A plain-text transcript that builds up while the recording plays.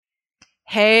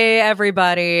Hey,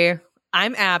 everybody.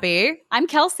 I'm Abby. I'm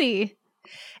Kelsey.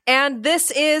 And this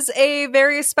is a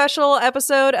very special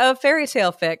episode of Fairy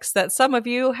Tale Fix that some of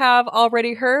you have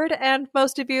already heard and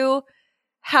most of you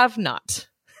have not.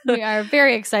 We are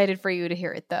very excited for you to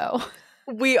hear it, though.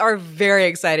 We are very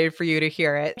excited for you to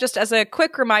hear it. Just as a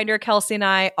quick reminder, Kelsey and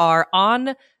I are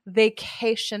on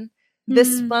vacation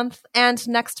this month and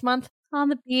next month. On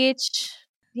the beach.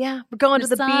 Yeah, we're going to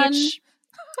the sun. beach.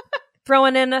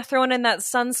 Throwing in that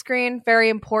sunscreen, very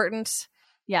important.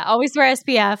 Yeah, always wear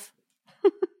SPF.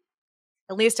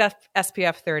 At least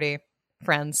SPF 30,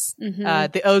 friends.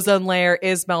 Mm-hmm. The ozone layer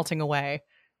is melting away,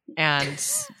 and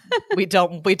we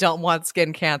don't want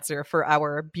skin cancer for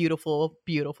our beautiful,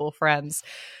 beautiful friends.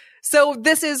 So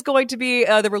this is going to be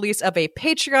the release of a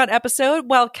Patreon episode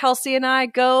while Kelsey and I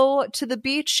go to the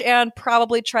beach and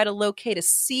probably try to locate a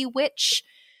sea witch.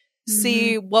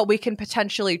 See what we can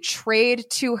potentially trade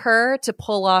to her to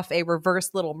pull off a reverse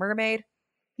Little Mermaid.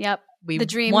 Yep. We the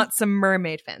dream. want some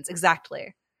mermaid fins.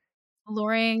 Exactly.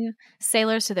 Luring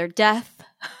sailors to their death.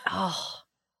 Oh,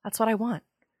 that's what I want.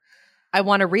 I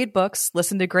want to read books,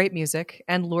 listen to great music,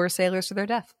 and lure sailors to their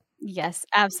death. Yes,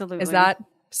 absolutely. Is that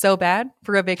so bad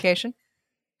for a vacation?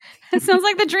 It sounds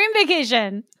like the dream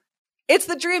vacation. It's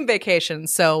the dream vacation,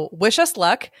 so wish us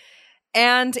luck.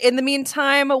 And in the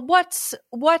meantime,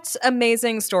 what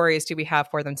amazing stories do we have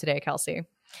for them today, Kelsey?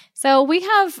 So we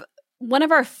have one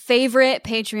of our favorite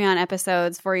Patreon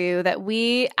episodes for you that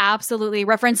we absolutely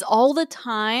reference all the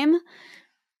time.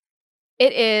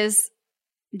 It is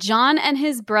John and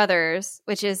His Brothers,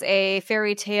 which is a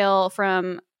fairy tale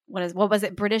from, what was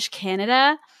it, British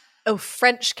Canada? Oh,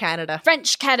 French Canada.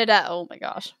 French Canada. Oh my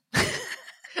gosh.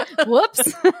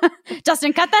 Whoops.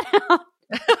 Dustin, cut that out.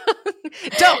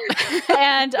 Don't.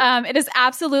 And it is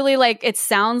absolutely it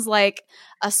sounds like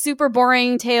a super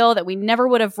boring tale that we never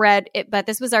would have read it, but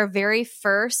this was our very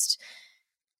first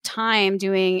time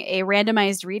doing a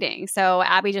randomized reading. So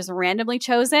Abby just randomly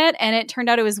chose it, and it turned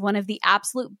out it was one of the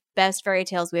absolute best fairy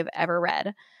tales we have ever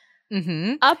read.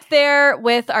 Mm-hmm. Up there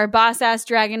with our Boss Ass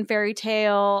Dragon fairy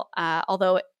tale,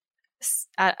 although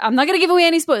I'm not going to give away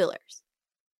any spoilers,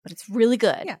 but it's really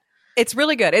good. Yeah. It's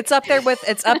really good. It's up there with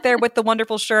the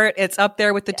wonderful shirt. It's up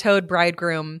there with the Toad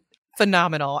Bridegroom.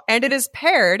 Phenomenal. And it is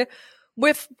paired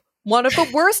with one of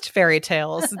the worst fairy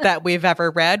tales that we've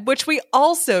ever read, which we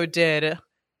also did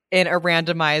in a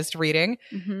randomized reading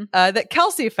that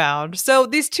Kelsey found. So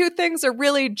these two things are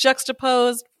really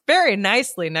juxtaposed very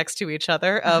nicely next to each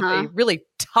other of a really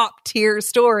top tier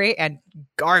story and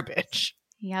garbage.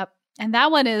 Yep. And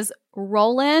that one is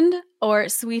Roland, or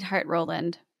Sweetheart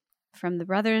Roland, from the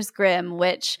Brothers Grimm,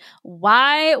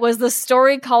 why was the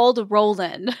story called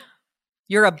Roland?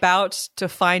 You're about to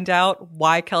find out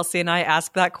why Kelsey and I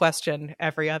ask that question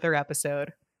every other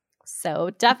episode. So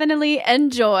definitely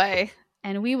enjoy,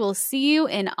 and we will see you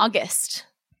in August.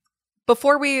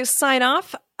 Before we sign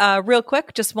off, real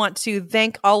quick, just want to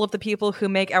thank all of the people who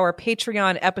make our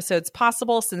Patreon episodes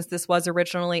possible, since this was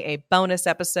originally a bonus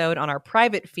episode on our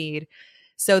private feed.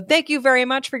 So thank you very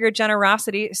much for your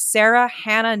generosity. Sarah,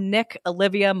 Hannah, Nick,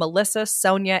 Olivia, Melissa,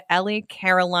 Sonia, Ellie,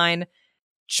 Caroline,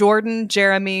 Jordan,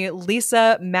 Jeremy,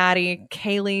 Lisa, Maddie,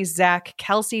 Kaylee, Zach,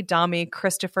 Kelsey, Dami,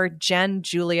 Christopher, Jen,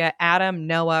 Julia, Adam,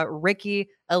 Noah, Ricky,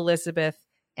 Elizabeth,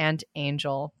 and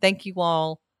Angel. Thank you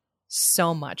all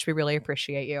so much. We really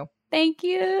appreciate you. Thank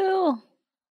you.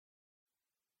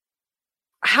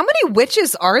 How many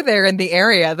witches are there in the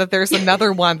area that there's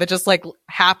another one that just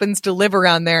happens to live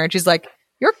around there and she's like,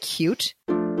 "You're cute."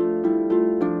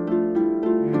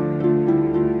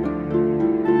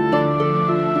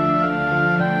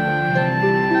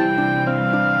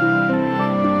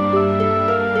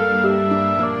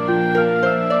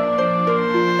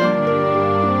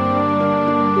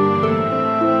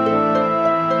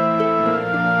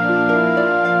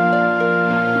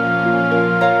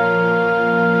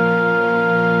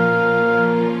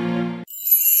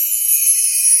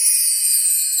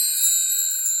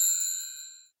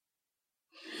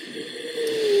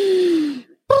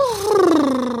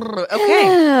 Okay.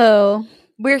 Hello.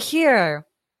 We're here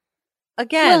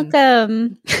again.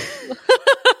 Welcome.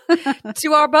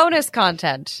 To our bonus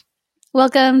content.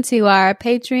 Welcome to our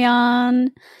Patreon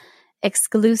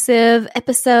exclusive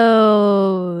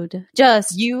episode.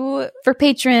 Just You for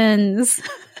patrons.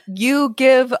 You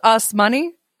give us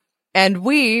money and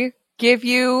we give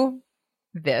you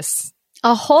this.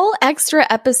 A whole extra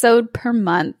episode per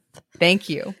month. Thank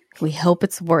you. We hope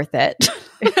it's worth it.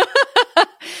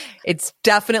 It's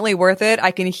definitely worth it.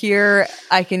 I can hear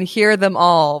them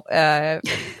all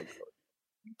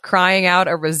crying out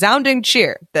a resounding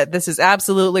cheer that this is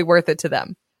absolutely worth it to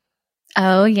them.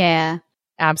 Oh, yeah.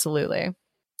 Absolutely.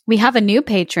 we have a new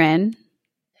patron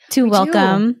to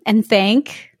welcome and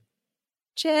thank.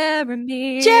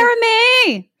 Jeremy.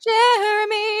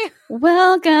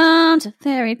 Welcome to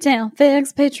Fairy Tale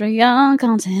Fix Patreon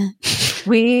content.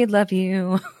 We love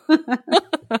you.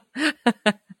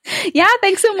 Yeah,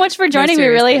 thanks so much for joining. We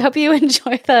really hope you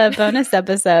enjoy the bonus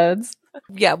episodes.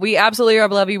 Yeah, we absolutely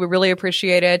love you. We really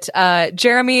appreciate it.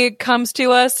 Jeremy comes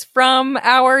to us from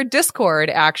our Discord,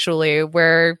 actually,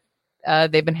 where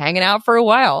they've been hanging out for a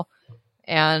while.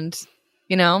 And,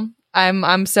 you know,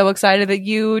 I'm so excited that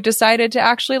you decided to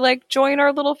actually like join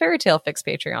our little Fairy Tale Fix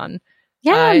Patreon.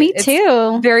 Yeah, me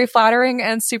too. Very flattering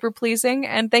and super pleasing.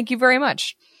 And thank you very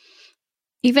much.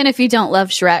 Even if you don't love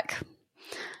Shrek.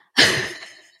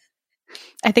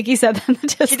 I think he said that in the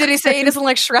Discord. Did he say he doesn't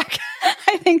like Shrek?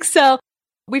 I think so.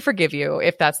 We forgive you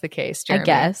if that's the case, Jeremy. I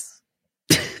guess.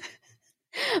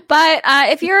 But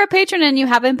if you're a patron and you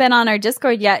haven't been on our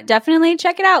Discord yet, definitely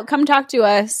check it out. Come talk to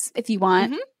us if you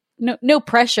want. No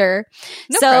pressure.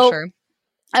 No pressure.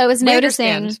 I was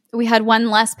noticing we had one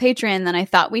less patron than I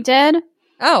thought we did.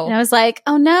 Oh. And I was like,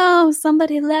 oh no,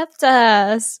 somebody left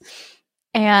us.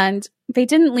 And they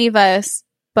didn't leave us,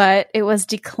 but it was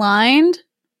declined.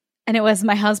 And it was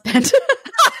my husband. So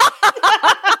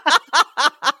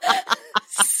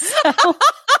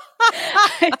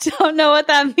I don't know what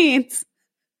that means.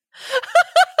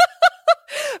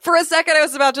 For a second, I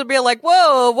was about to be like,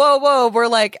 whoa. We're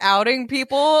like outing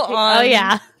people on... Oh,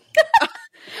 yeah.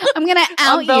 I'm going to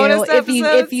out you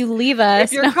if you leave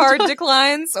us. If your card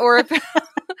declines or if...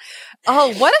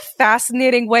 Oh, what a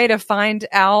fascinating way to find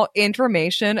out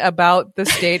information about the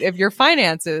state of your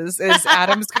finances is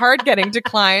Adam's card getting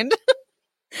declined.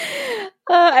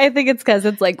 I think it's because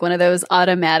it's like one of those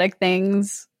automatic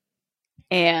things.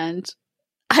 And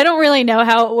I don't really know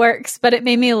how it works, but it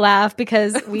made me laugh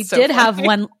because we so did funny. Have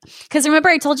one. Because remember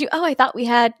I told you, I thought we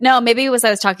had, no, maybe it was I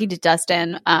was talking to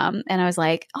Dustin and I was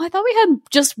like, I thought we had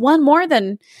just one more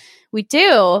than we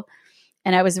do.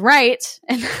 And I was right.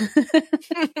 And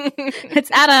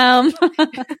it's Adam.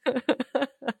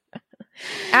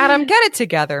 Adam, get it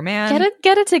together, man.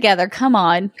 Get it together. Come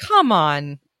on.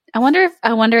 I wonder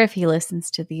if he listens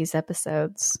to these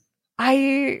episodes.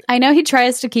 I know he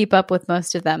tries to keep up with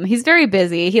most of them. He's very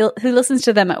busy. He listens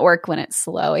to them at work when it's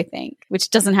slow, I think, which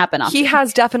doesn't happen often. He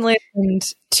has definitely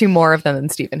listened to more of them than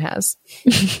Stephen has.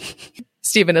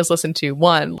 Stephen has listened to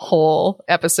one whole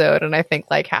episode and I think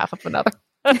like half of another.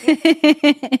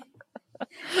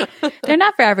 They're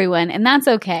not for everyone, and that's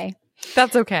okay.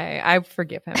 That's okay. I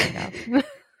forgive him.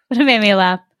 But it made me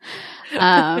laugh.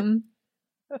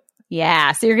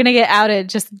 Yeah, so you're gonna get outed.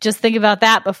 Just think about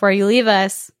that before you leave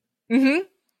us.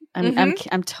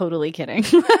 I'm totally kidding.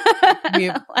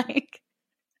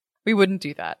 We wouldn't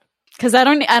do that because I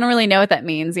don't really know what that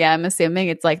means. Yeah, I'm assuming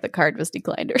it's like the card was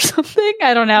declined or something.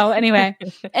 I don't know. Anyway.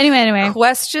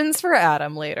 Questions for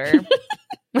Adam later.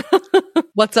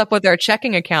 What's up with our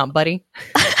checking account, buddy?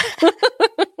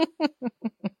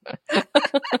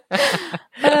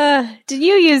 Did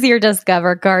you use your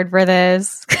Discover card for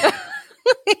this?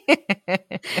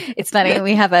 It's funny.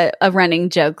 We have a running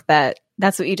joke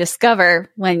that's what you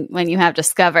discover when you have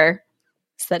Discover,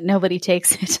 so that nobody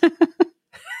takes it.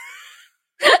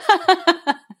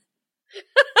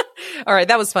 All right,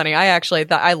 that was funny. I actually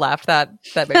thought I laughed. That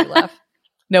made me laugh.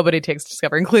 Nobody takes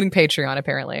Discover, including Patreon,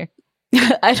 apparently.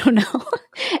 I don't know.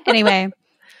 Anyway,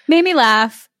 made me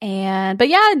laugh. But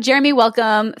yeah, Jeremy,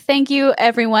 welcome. Thank you,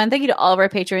 everyone. Thank you to all of our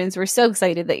patrons. We're so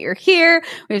excited that you're here.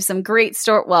 We have some great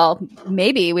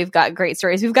maybe we've got great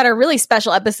stories. We've got a really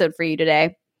special episode for you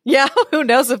today. Yeah, who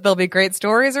knows if there'll be great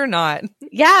stories or not.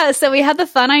 Yeah, so we had the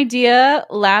fun idea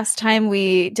last time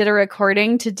we did a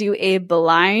recording to do a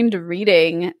blind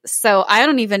reading. So I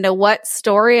don't even know what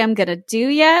story I'm going to do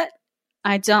yet.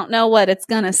 I don't know what it's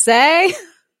going to say.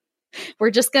 We're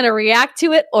just going to react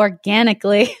to it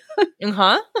organically. I think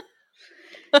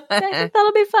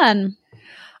that'll be fun.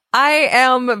 I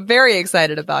am very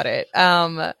excited about it.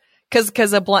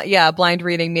 Because a blind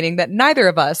reading, meaning that neither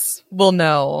of us will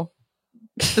know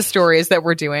the stories that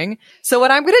we're doing. So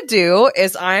what I'm going to do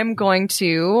is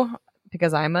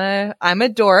because I'm a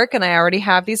dork and I already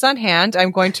have these on hand,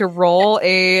 I'm going to roll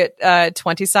a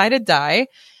 20-sided die,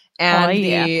 and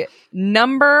the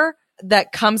number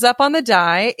that comes up on the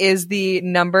die is the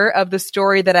number of the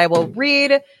story that I will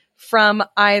read from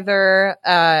either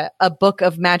a book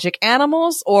of magic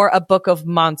animals or a book of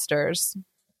monsters.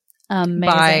 Amazing.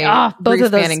 By both Ruth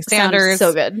of those Manning Sanders.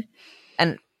 Sound so good.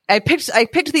 And I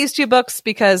picked these two books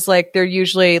because like they're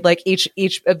usually like each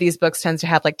of these books tends to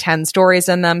have like 10 stories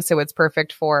in them, so it's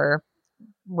perfect for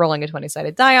rolling a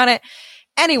 20-sided die on it.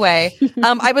 Anyway,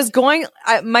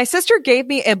 my sister gave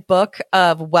me a book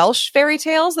of Welsh fairy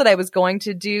tales that I was going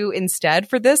to do instead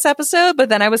for this episode. But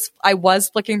then I was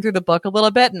flicking through the book a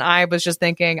little bit and I was just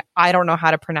thinking, I don't know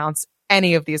how to pronounce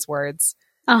any of these words.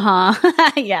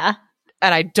 Yeah.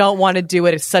 And I don't want to do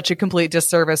it. It's such a complete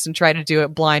disservice and try to do it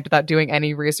blind without doing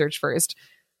any research first.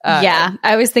 Yeah.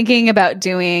 I was thinking about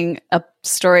doing a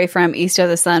story from East of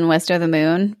the Sun, West of the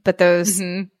Moon, but those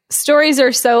stories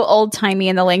are so old timey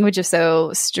and the language is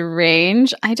so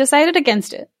strange. I decided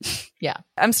against it. Yeah.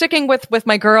 I'm sticking with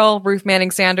my girl, Ruth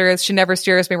Manning Sanders. She never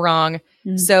steers me wrong.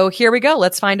 So here we go.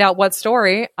 Let's find out what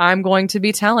story I'm going to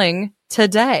be telling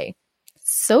today.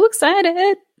 So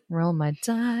excited. Roll my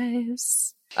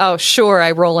dice. Oh, sure.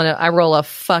 I roll a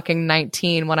fucking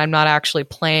 19 when I'm not actually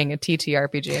playing a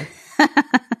TTRPG.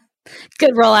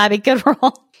 Good roll, Abby. Good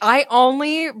roll. I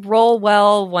only roll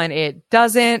well when it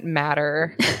doesn't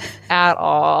matter at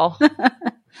all.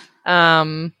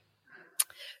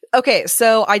 Okay,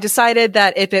 so I decided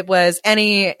that if it was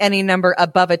any number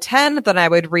above a 10, then I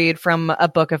would read from a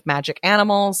book of magic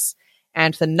animals.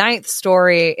 And the 9th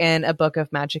story in a book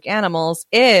of magic animals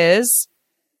is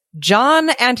John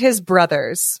and His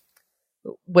Brothers,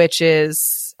 which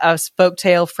is a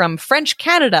folktale from French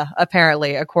Canada,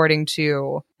 apparently, according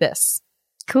to this.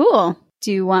 Cool.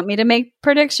 Do you want me to make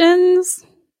predictions?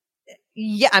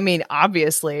 Yeah, I mean,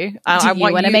 obviously. Do you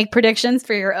want to make predictions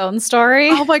for your own story?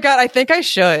 Oh my God, I think I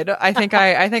should. I think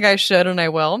I should, and I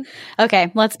will.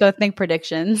 Okay, let's both make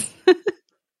predictions.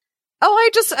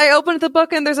 I opened the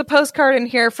book and there's a postcard in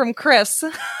here from Chris.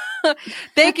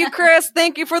 Thank you, Chris.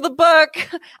 Thank you for the book.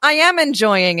 I am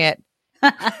enjoying it.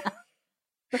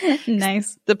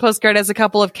 Nice. The postcard has a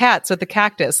couple of cats with a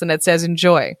cactus and it says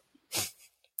enjoy.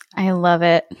 I love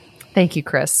it. Thank you,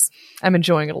 Chris. I'm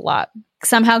enjoying it a lot.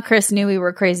 Somehow Chris knew we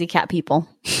were crazy cat people.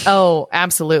 Oh,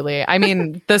 absolutely. I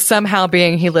mean, the somehow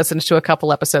being he listens to a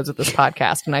couple episodes of this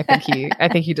podcast, and I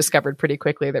think he discovered pretty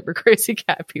quickly that we're crazy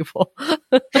cat people.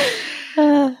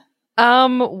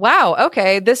 Wow.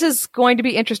 Okay. This is going to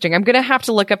be interesting. I'm going to have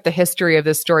to look up the history of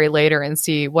this story later and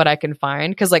see what I can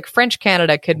find. Cause like French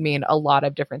Canada could mean a lot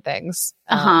of different things.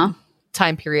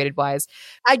 Time period wise.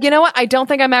 You know what? I don't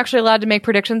think I'm actually allowed to make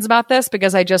predictions about this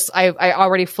because I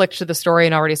already flicked to the story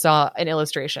and already saw an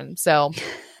illustration. So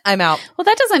I'm out. Well,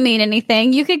 that doesn't mean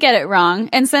anything. You could get it wrong.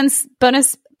 And since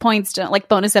bonus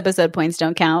episode points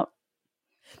don't count.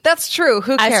 That's true.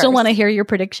 Who cares? I still want to hear your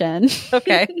prediction.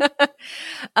 Okay. Do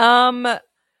you want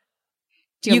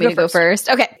me to go first?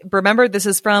 Okay. Remember, this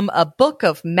is from a book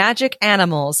of magic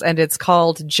animals and it's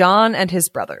called John and His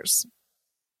Brothers.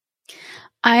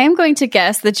 I am going to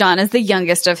guess that John is the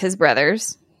youngest of his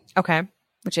brothers. Okay.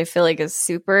 Which I feel like is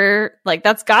super, like,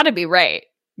 that's got to be right.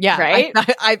 Yeah. Right?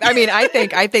 I mean,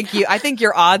 I think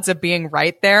your odds of being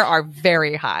right there are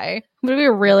very high. Would be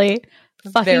really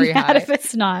fucking very mad high if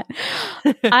it's not.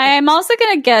 I'm also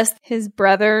going to guess his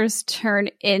brothers turn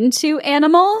into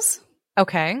animals.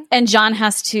 Okay. And John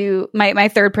has to, my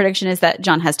third prediction is that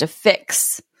John has to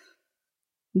fix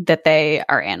that they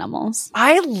are animals.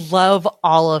 I love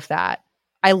all of that.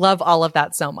 I love all of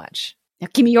that so much. Now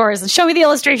give me yours and show me the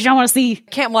illustration I want to see.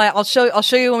 I'll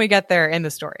show you when we get there in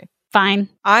the story. Fine.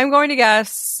 I'm going to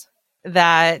guess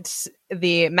that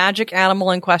the magic animal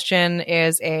in question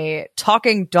is a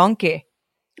talking donkey.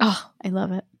 Oh, I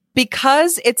love it.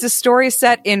 Because it's a story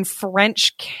set in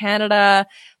French Canada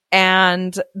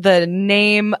and the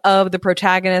name of the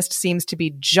protagonist seems to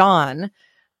be John.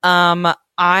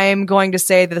 I'm going to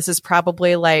say that this is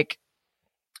probably like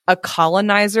a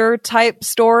colonizer type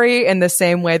story in the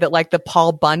same way that like the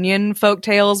Paul Bunyan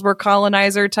folktales were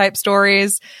colonizer type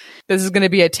stories. This is going to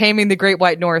be a Taming the Great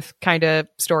White North kind of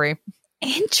story.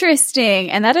 Interesting.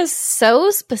 And that is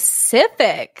so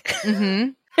specific.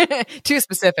 Mm-hmm. Too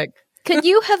specific. Could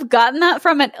you have gotten that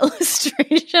from an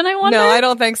illustration, I wonder? No, I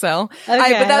don't think so.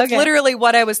 Okay, but that's literally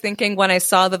what I was thinking when I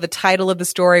saw that the title of the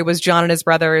story was John and His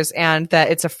Brothers and that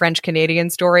it's a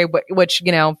French-Canadian story, which,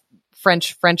 you know,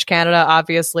 French Canada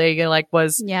obviously, you know, like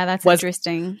was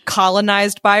interesting.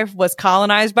 Colonized by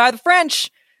the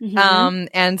French. Mm-hmm.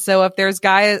 And so if there's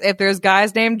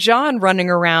guys named John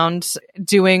running around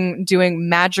doing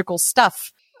magical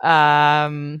stuff,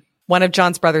 one of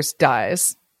John's brothers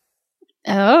dies.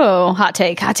 Oh, hot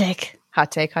take. We'll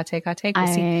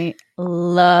I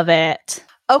love it.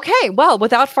 Okay, well,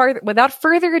 without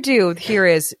further ado, here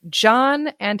is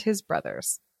John and His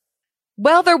Brothers.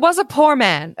 Well, there was a poor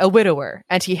man, a widower,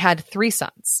 and he had 3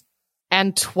 sons.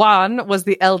 Antoine was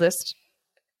the eldest.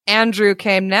 Andrew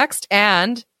came next,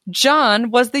 and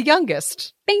John was the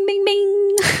youngest. Bing, bing,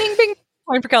 bing. Bing, bing.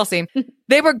 Point for Kelsey.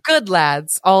 They were good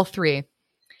lads, all 3.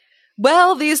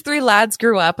 Well, these 3 lads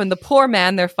grew up, and the poor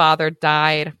man, their father,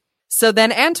 died. So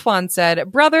then Antoine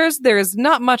said, "Brothers, there is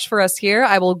not much for us here.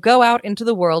 I will go out into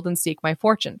the world and seek my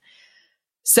fortune."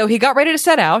 So he got ready to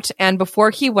set out, and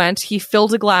before he went, he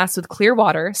filled a glass with clear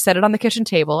water, set it on the kitchen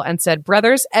table, and said,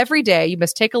 "Brothers, every day you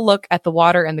must take a look at the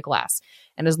water in the glass.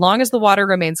 And as long as the water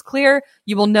remains clear,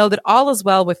 you will know that all is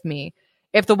well with me.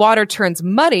 If the water turns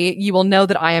muddy, you will know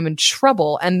that I am in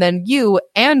trouble, and then you,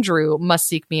 Andrew, must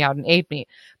seek me out and aid me.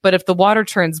 But if the water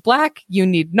turns black, you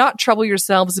need not trouble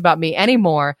yourselves about me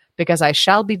anymore, because I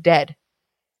shall be dead."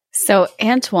 So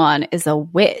Antoine is a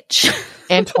witch.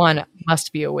 Antoine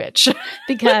must be a witch.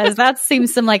 Because that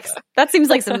seems like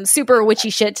some super witchy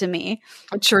shit to me.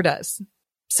 It sure does.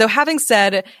 So having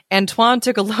said, Antoine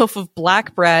took a loaf of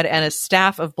black bread and a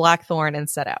staff of blackthorn and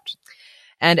set out.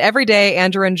 And every day,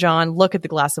 Andrew and John look at the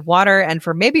glass of water, and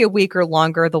for maybe a week or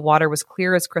longer, the water was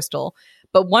clear as crystal.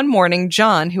 But one morning,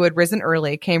 John, who had risen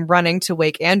early, came running to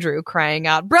wake Andrew, crying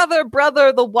out, "Brother,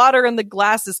 brother, the water in the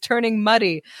glass is turning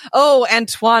muddy. Oh,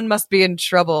 Antoine must be in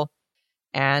trouble."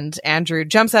 And Andrew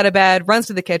jumps out of bed, runs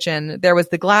to the kitchen. There was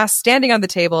the glass standing on the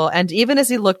table, and even as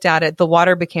he looked at it, the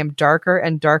water became darker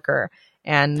and darker,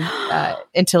 and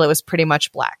until it was pretty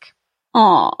much black.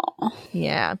 Aww.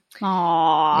 Yeah.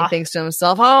 Aww. He thinks to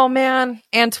himself, "Oh man,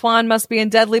 Antoine must be in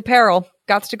deadly peril.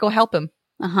 Got to go help him."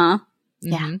 Uh-huh.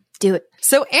 Yeah, do it.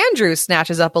 So Andrew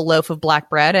snatches up a loaf of black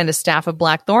bread and a staff of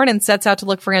blackthorn and sets out to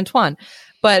look for Antoine.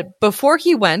 But before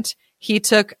he went, he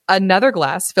took another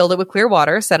glass, filled it with clear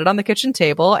water, set it on the kitchen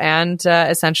table, and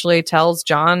essentially tells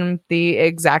John the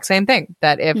exact same thing,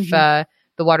 that if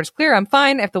the water's clear, I'm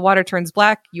fine. If the water turns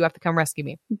black, you have to come rescue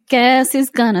me. Guess who's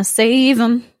gonna save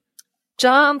him?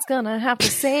 John's gonna have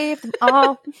to save them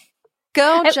all.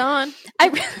 Go, John.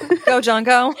 Go, John,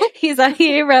 go. He's a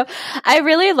hero. I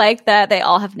really like that they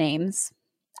all have names.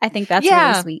 I think that's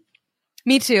really sweet.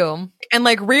 Me too. And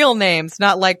like real names,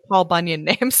 not like Paul Bunyan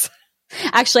names.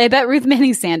 Actually, I bet Ruth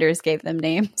Manning Sanders gave them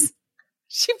names.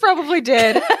 She probably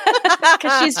did.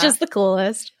 Because she's just the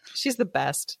coolest. She's the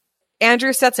best.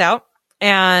 Andrew sets out,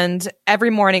 and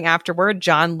every morning afterward,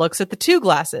 John looks at the 2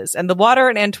 glasses, and the water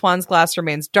in Antoine's glass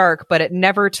remains dark, but it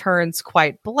never turns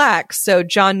quite black, so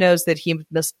John knows that he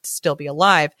must still be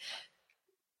alive.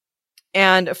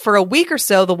 And for a week or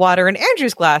so, the water in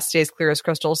Andrew's glass stays clear as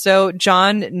crystal, so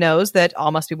John knows that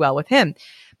all must be well with him.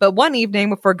 But one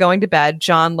evening before going to bed,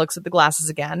 John looks at the glasses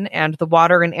again, and the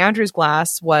water in Andrew's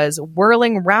glass was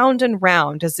whirling round and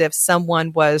round as if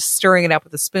someone was stirring it up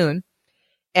with a spoon.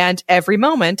 And every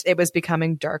moment, it was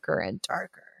becoming darker and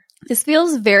darker. This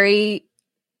feels very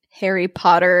Harry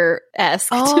Potter-esque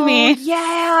to me.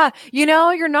 Yeah. You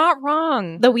know, you're not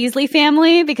wrong. The Weasley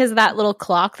family, because of that little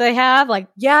clock they have.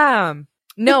 Yeah.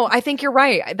 No, I think you're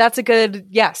right. That's a good,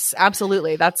 yes,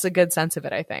 absolutely. That's a good sense of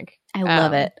it, I think. I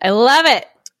love it. I love it.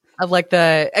 Of like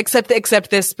except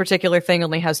this particular thing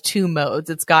only has 2 modes.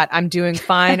 It's got, I'm doing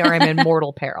fine or I'm in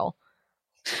mortal peril.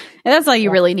 And that's all you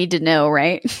really need to know,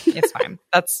 right? It's fine.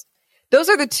 Those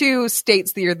are the 2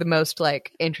 states that you're the most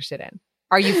like interested in.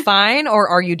 Are you fine or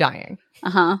are you dying?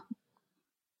 Uh-huh.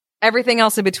 Everything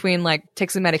else in between, like take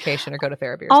some medication or go to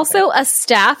therapy. Or also, something. a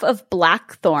staff of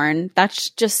blackthorn. That's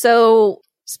just so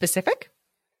specific.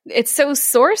 It's so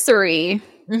sorcery.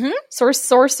 Mm-hmm.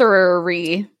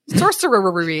 Sorcerery.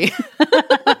 Sorcerery.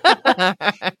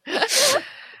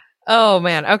 Oh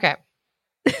man. Okay.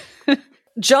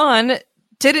 John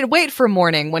didn't wait for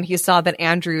morning when he saw that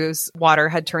Andrew's water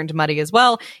had turned muddy as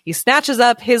well. He snatches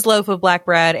up his loaf of black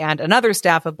bread and another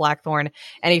staff of blackthorn,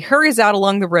 and he hurries out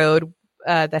along the road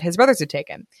that his brothers had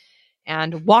taken.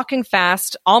 And walking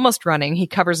fast, almost running, he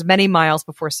covers many miles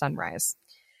before sunrise.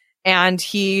 And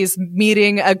he's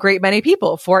meeting a great many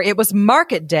people, for it was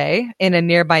market day in a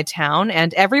nearby town,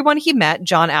 and everyone he met,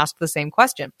 John asked the same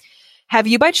question. Have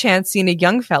you by chance seen a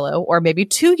young fellow, or maybe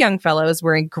 2 young fellows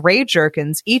wearing gray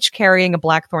jerkins, each carrying a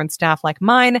blackthorn staff like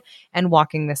mine, and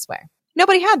walking this way?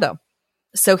 Nobody had, though.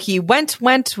 So he went,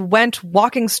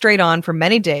 walking straight on for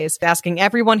many days, asking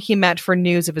everyone he met for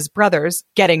news of his brothers,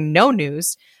 getting no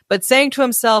news, but saying to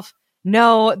himself,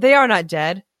 "No, they are not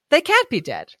dead. They can't be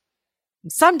dead.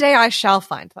 Someday I shall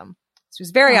find them." So he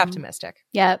was very optimistic.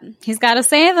 Yep. He's got to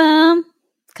save them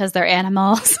because they're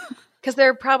animals. Because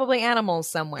they're probably animals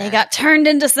somewhere. They got turned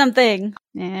into something.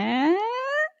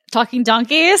 Talking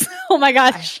donkeys? Oh my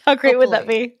gosh. How great would that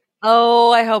be?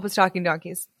 Oh, I hope it's talking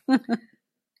donkeys.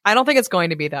 I don't think it's going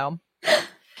to be, though.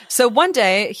 So one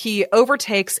day, he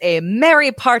overtakes a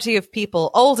merry party of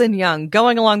people, old and young,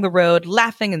 going along the road,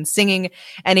 laughing and singing,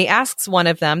 and he asks one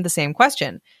of them the same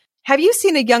question. Have you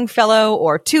seen a young fellow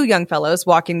or 2 young fellows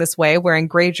walking this way wearing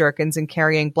gray jerkins and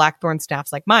carrying blackthorn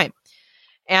staffs like mine?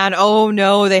 And oh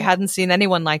no, they hadn't seen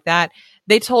anyone like that.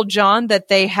 They told John that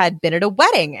they had been at a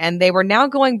wedding and they were now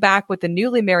going back with the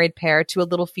newly married pair to a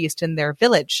little feast in their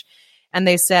village. And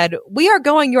they said, "We are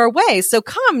going your way, so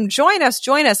come, join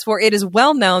us, for it is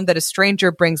well known that a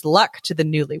stranger brings luck to the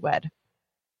newlywed."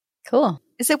 Cool.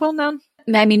 Is it well known?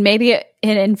 I mean, maybe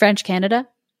in French Canada.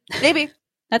 Maybe.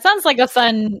 That sounds like a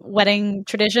fun wedding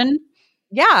tradition.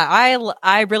 Yeah,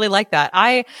 I really like that.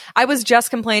 I was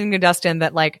just complaining to Dustin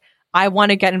that like I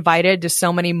want to get invited to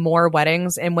so many more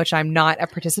weddings in which I'm not a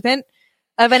participant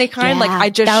of any kind. Yeah, like I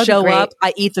just show up,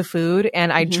 I eat the food,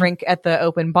 and I drink at the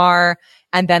open bar,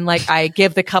 and then like I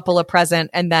give the couple a present,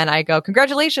 and then I go,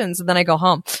 "Congratulations," and then I go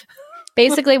home.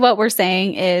 Basically, what we're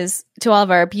saying is to all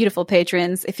of our beautiful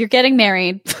patrons, if you're getting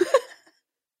married,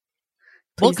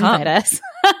 please invite us.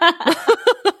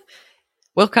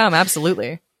 We'll come,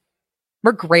 absolutely.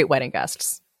 We're great wedding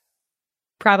guests.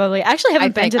 Probably. I actually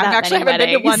haven't been to that many haven't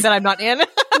been to one that I'm not in.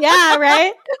 Yeah,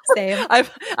 right? Same. I've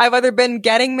either been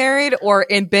getting married or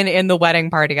been in the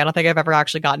wedding party. I don't think I've ever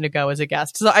actually gotten to go as a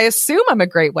guest. So I assume I'm a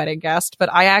great wedding guest,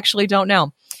 but I actually don't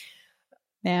know.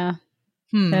 Yeah.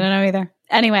 I don't know either.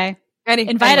 Anyway.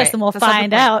 Invite us and we'll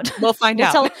find out. We'll find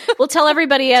out. We'll tell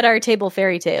everybody at our table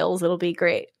fairy tales. It'll be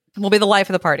great. We'll be the life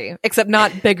of the party, except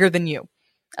not bigger than you.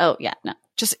 Oh, yeah. No.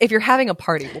 Just if you're having a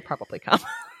party, we'll probably come.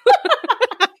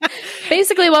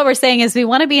 Basically, what we're saying is we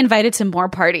want to be invited to more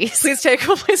parties.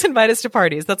 Please invite us to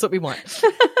parties. That's what we want.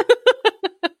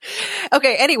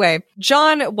 Okay, anyway,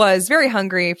 John was very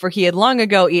hungry, for he had long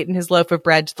ago eaten his loaf of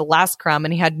bread to the last crumb,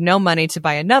 and he had no money to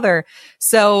buy another.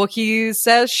 So he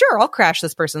says, "Sure, I'll crash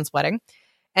this person's wedding."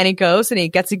 And he goes and he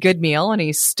gets a good meal, and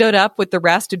he stood up with the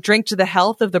rest to drink to the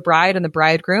health of the bride and the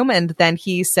bridegroom, and then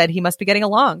he said he must be getting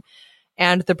along.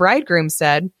 And the bridegroom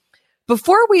said,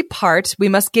 "Before we part, we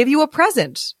must give you a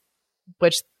present."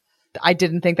 Which I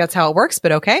didn't think that's how it works,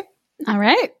 but okay. All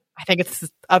right. I think it's the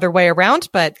other way around,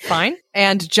 but fine.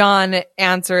 And John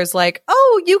answers like,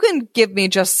 "Oh, you can give me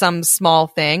just some small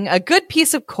thing. A good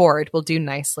piece of cord will do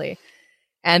nicely."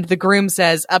 And the groom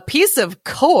says, "A piece of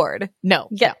cord? No,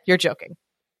 you're joking."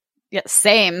 Yeah,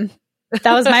 same.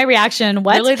 That was my reaction.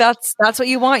 What? Really? That's what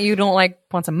you want? You don't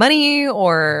want some money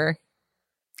or?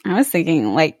 I was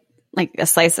thinking like a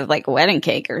slice of like wedding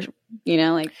cake or,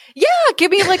 yeah,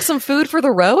 give me like some food for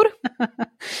the road.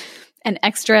 An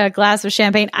extra glass of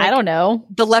champagne. I don't know.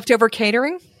 The leftover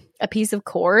catering. A piece of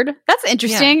cord. That's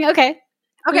interesting. Yeah. Okay.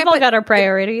 We've all got our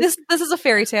priorities. This is a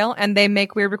fairy tale and they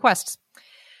make weird requests.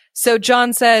 So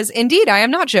John says, "Indeed, I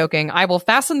am not joking. I will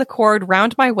fasten the cord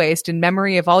round my waist in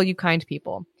memory of all you kind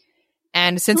people."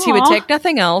 And since he would take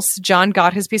nothing else, John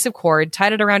got his piece of cord,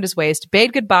 tied it around his waist,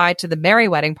 bade goodbye to the merry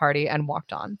wedding party, and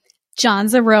walked on.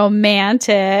 John's a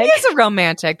romantic. He is a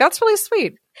romantic. That's really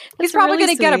sweet. He's probably going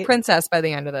to get a princess by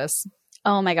the end of this.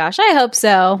 Oh my gosh, I hope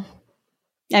so.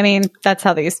 I mean, that's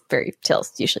how these fairy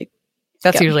tales usually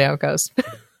go. Usually how it goes.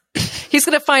 He's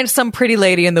going to find some pretty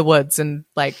lady in the woods and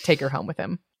take her home with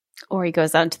him. Or he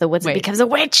goes out into the woods and becomes a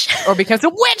witch. Or becomes a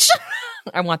witch.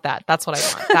 I want that. That's what I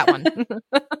want. That one.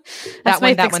 That's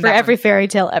my fix for every fairy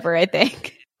tale ever, I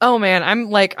think. Oh man,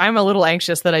 I'm a little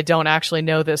anxious that I don't actually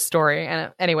know this story.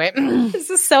 And anyway,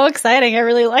 this is so exciting. I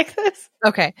really like this.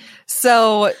 Okay.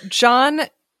 So John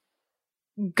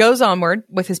goes onward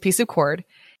with his piece of cord.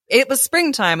 It was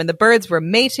springtime and the birds were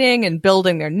mating and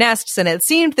building their nests, and it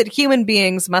seemed that human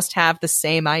beings must have the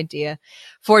same idea.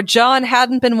 For John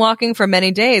hadn't been walking for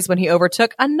many days when he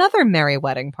overtook another merry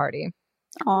wedding party.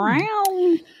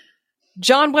 Oh.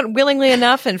 John went willingly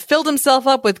enough and filled himself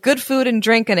up with good food and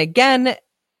drink, and again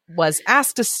was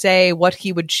asked to say what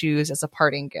he would choose as a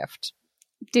parting gift.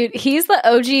 Dude, he's the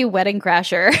OG wedding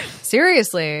crasher.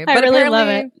 Seriously. I really love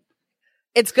it.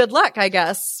 It's good luck, I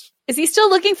guess. Is he still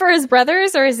looking for his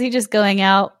brothers, or is he just going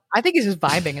out? I think he's just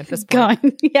vibing at this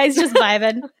point. Yeah, he's just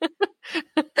vibing.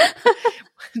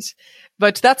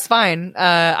 But that's fine.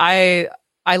 I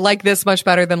like this much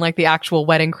better than the actual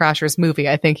Wedding Crashers movie.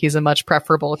 I think he's a much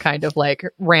preferable kind of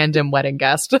random wedding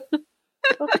guest.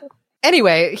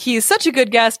 Anyway, he's such a good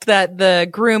guest that the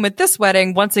groom at this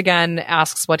wedding once again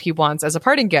asks what he wants as a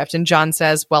parting gift. And John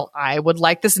says, "Well, I would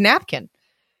like this napkin."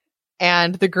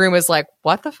 And the groom is like,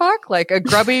 "What the fuck? A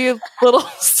grubby little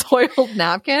soiled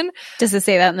napkin?" Does it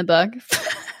say that in the book?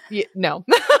 Yeah, no.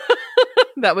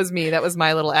 That was me. That was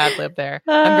my little ad lib there.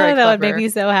 I'm very clever. That would make me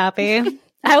so happy.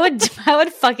 I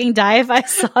would fucking die if I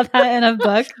saw that in a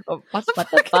book. What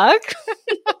the fuck?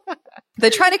 They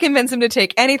try to convince him to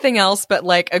take anything else but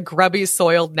a grubby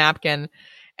soiled napkin.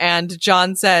 And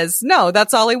John says, no,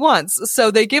 that's all he wants.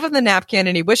 So they give him the napkin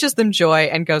and he wishes them joy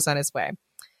and goes on his way.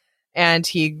 And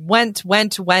he went,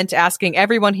 asking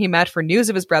everyone he met for news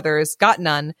of his brothers, got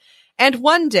none. And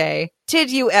one day, did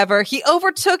you ever, he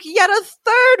overtook yet a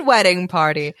third wedding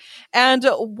party and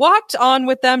walked on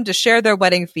with them to share their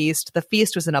wedding feast. The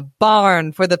feast was in a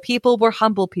barn, for the people were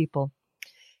humble people.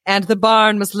 And the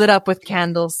barn was lit up with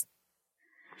candles.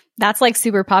 That's like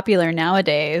super popular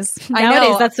nowadays. I know.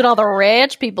 Nowadays, that's what all the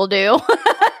rich people do.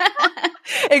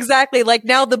 Exactly. Like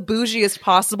now the bougiest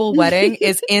possible wedding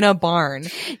is in a barn.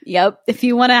 Yep. If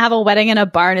you want to have a wedding in a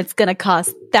barn, it's going to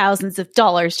cost thousands of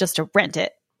dollars just to rent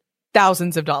it.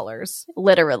 Thousands of dollars.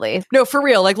 Literally. No, for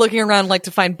real. Like looking around like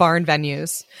to find barn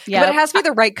venues. Yeah. But it has to be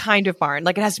the right kind of barn.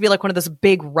 Like it has to be like one of those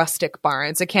big rustic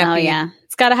barns. It can't be. Yeah.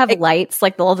 It's got to have lights,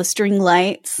 like all the string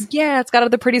lights. Yeah. It's got all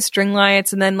the pretty string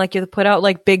lights. And then like you put out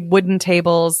like big wooden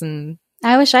tables and.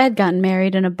 I wish I had gotten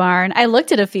married in a barn. I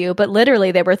looked at a few, but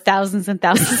literally they were thousands and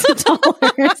thousands of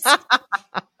dollars.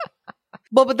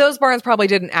 Well, but those barns probably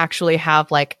didn't actually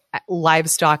have like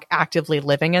livestock actively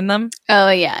living in them. Oh,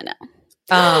 yeah, no.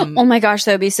 Oh my gosh,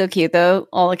 that would be so cute though.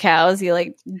 All the cows, you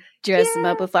like dress them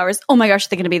up with flowers. Oh my gosh,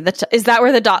 they're going to be is that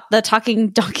where the talking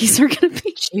donkeys are going to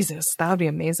be? Jesus, that would be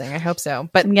amazing. I hope so.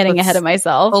 But I'm getting ahead of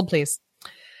myself. Oh, please.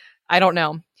 I don't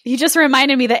know. You just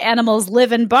reminded me that animals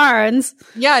live in barns.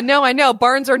 Yeah, no, I know.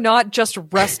 Barns are not just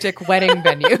rustic wedding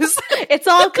venues. It's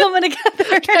all coming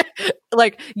together.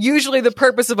 Like usually the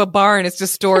purpose of a barn is to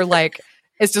store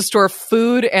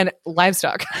food and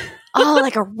livestock. Oh,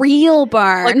 like a real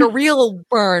barn. Like a real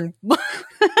barn. Where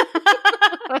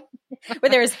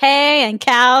there's hay and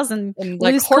cows and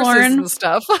like loose horses corn and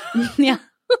stuff. Yeah.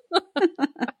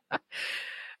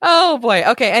 Oh boy.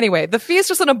 Okay. Anyway, the feast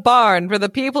was in a barn where the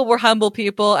people were humble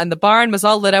people and the barn was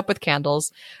all lit up with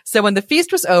candles. So when the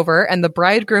feast was over and the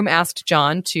bridegroom asked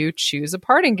John to choose a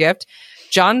parting gift,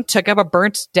 John took up a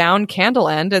burnt down candle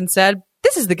end and said,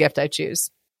 "This is the gift I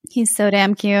choose." He's so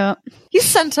damn cute. He's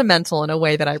sentimental in a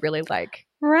way that I really like.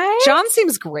 Right? John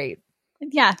seems great.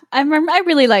 Yeah. I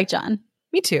really like John.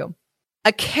 Me too.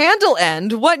 A candle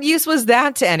end? What use was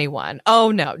that to anyone?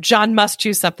 Oh no, John must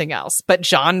choose something else. But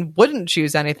John wouldn't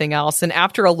choose anything else. And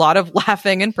after a lot of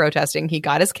laughing and protesting, he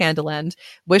got his candle end,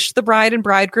 wished the bride and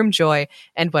bridegroom joy,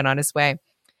 and went on his way.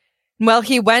 Well,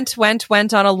 he went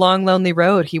on a long, lonely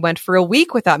road. He went for a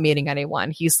week without meeting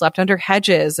anyone. He slept under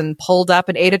hedges and pulled up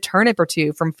and ate a turnip or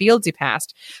two from fields he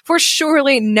passed. For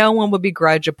surely no one would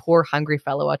begrudge a poor, hungry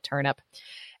fellow a turnip.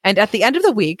 And at the end of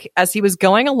the week, as he was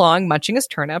going along munching his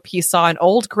turnip, he saw an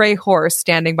old gray horse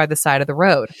standing by the side of the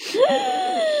road.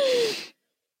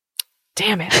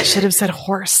 Damn it, I should have said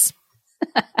horse.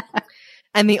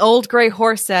 And the old gray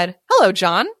horse said, "Hello,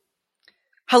 John."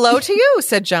 "Hello to you,"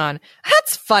 said John.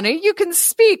 "That's funny. You can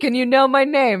speak and you know my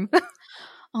name."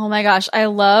 Oh my gosh. I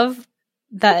love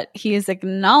that he is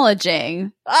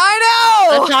acknowledging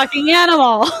I know! a talking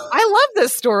animal. I love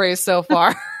this story so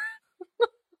far.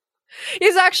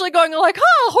 He's actually going like,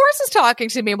 "Oh, a horse is talking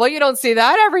to me." Well, you don't see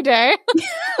that every day.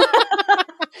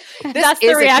 This That's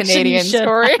is the reaction a Canadian you should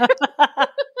story.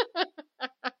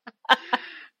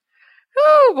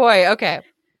 Oh boy. Okay.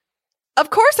 "Of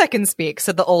course I can speak,"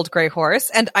 said the old gray horse,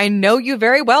 "and I know you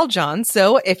very well, John,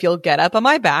 so if you'll get up on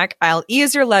my back, I'll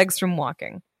ease your legs from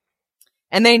walking."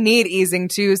 "And they need easing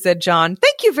too," said John.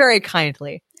 "Thank you very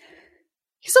kindly."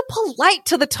 He's so polite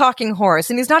to the talking horse,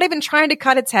 and he's not even trying to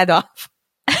cut its head off.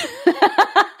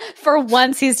 For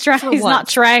once, he's not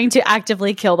trying to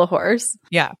actively kill the horse.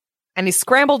 Yeah. And he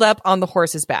scrambled up on the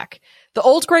horse's back. The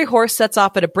old gray horse sets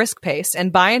off at a brisk pace,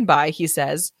 and by he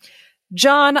says,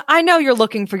 "John, I know you're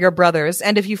looking for your brothers,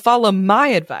 and if you follow my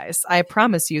advice, I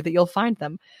promise you that you'll find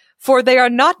them. For they are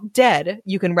not dead,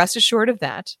 you can rest assured of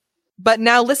that. But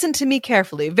now listen to me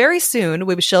carefully. Very soon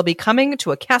we shall be coming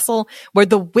to a castle where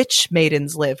the witch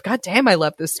maidens live." God damn, I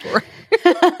love this story.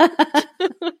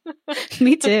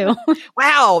 Me too.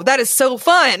 Wow, that is so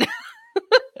fun.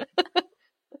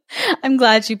 I'm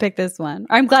glad you picked this one.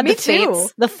 I'm glad Me too.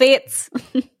 The fates.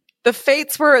 The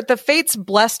fates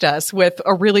blessed us with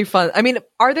a really fun. I mean,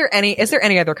 is there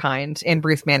any other kind in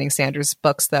Ruth Manning Sanders'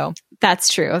 books though?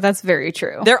 That's true. That's very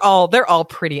true. They're all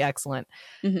pretty excellent.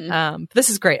 Mm-hmm.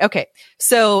 This is great. Okay.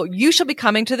 So you shall be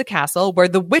coming to the castle where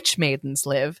the witch maidens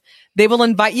live. They will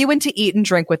invite you in to eat and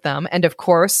drink with them. And of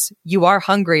course you are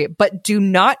hungry, but do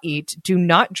not eat, do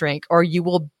not drink, or you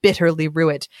will bitterly rue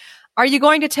it. Are you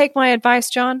going to take my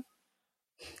advice, John?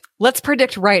 Let's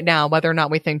predict right now whether or not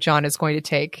we think John is going to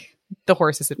take the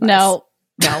horse's advice. No,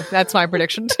 that's my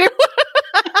prediction too.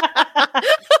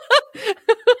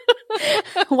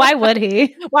 Why would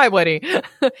he? Why would he?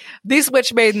 These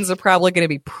witch maidens are probably going to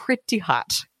be pretty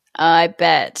hot. I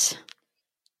bet.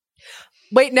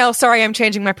 Wait, no, sorry, I'm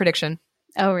changing my prediction.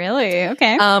 Oh, really?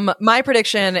 Okay. My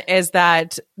prediction is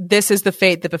that this is the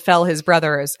fate that befell his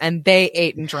brothers, and they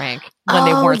ate and drank when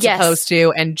they weren't supposed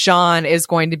to, and Jon is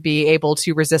going to be able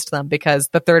to resist them because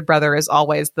the third brother is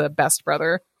always the best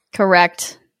brother.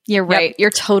 Correct. You're right. Yep.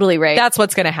 You're totally right. That's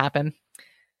what's going to happen.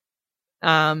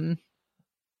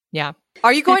 Yeah.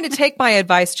 Are you going to take my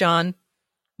advice, Jon?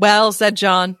 Well, said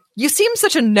Jon, you seem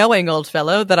such a knowing old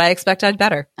fellow that I expect I'd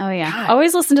better. Oh, yeah. God.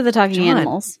 Always listen to the talking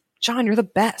animals. Jon, you're the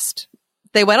best.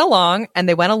 They went along, and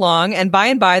by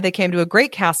and by they came to a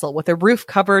great castle with a roof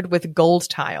covered with gold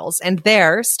tiles. And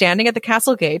there, standing at the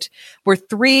castle gate, were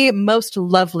 3 most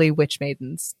lovely witch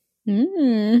maidens.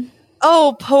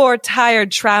 Oh, poor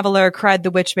tired traveler, cried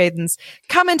the witch maidens.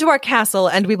 Come into our castle,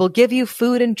 and we will give you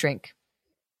food and drink.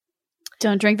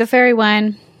 Don't drink the fairy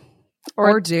wine.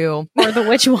 Or do. Or the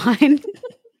witch wine.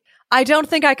 I don't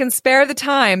think I can spare the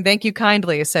time, thank you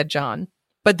kindly, said Jon.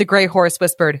 But the gray horse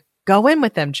whispered, Go in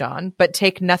with them, Jon, but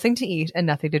take nothing to eat and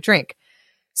nothing to drink.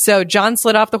 So Jon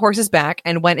slid off the horse's back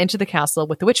and went into the castle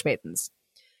with the witch maidens.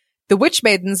 The witch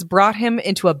maidens brought him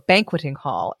into a banqueting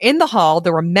hall. In the hall,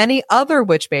 there were many other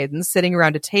witch maidens sitting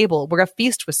around a table where a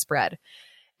feast was spread.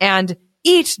 And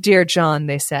eat, dear Jon,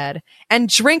 they said, and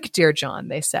drink, dear Jon,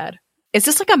 they said. Is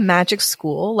this like a magic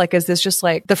school? Like, is this just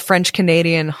like the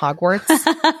French-Canadian Hogwarts?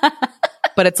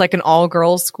 But it's like an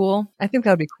all-girls school. I think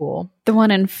that would be cool. The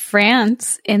one in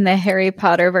France in the Harry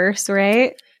Potter verse,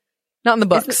 right? Not in the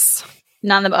books.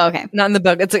 Not in the okay. Not in the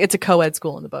book. It's a co-ed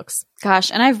school in the books.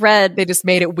 Gosh, and I've read they just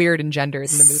made it weird and gendered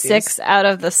in the movies. 6 out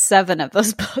of the 7 of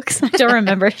those books. I don't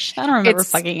remember. I don't remember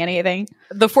fucking anything.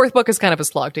 The 4th book is kind of a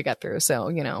slog to get through, so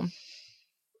you know.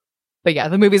 But yeah,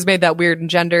 the movies made that weird and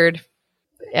gendered.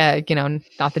 You know,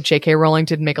 not that J.K. Rowling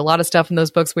didn't make a lot of stuff in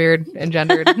those books weird and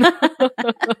gendered.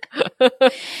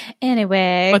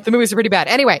 Anyway. But the movies are pretty bad.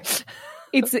 Anyway.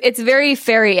 It's very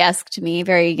fairy-esque to me.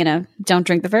 Very, you know, don't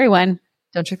drink the fairy wine.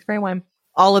 Don't drink the fairy wine.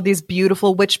 All of these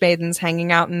beautiful witch maidens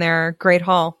hanging out in their great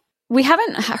hall. We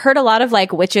haven't heard a lot of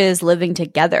like witches living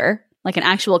together, like an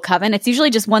actual coven. It's usually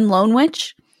just one lone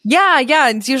witch. Yeah.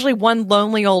 It's usually one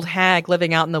lonely old hag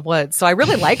living out in the woods. So I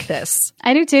really like this.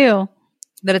 I do too.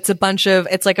 That it's a bunch of,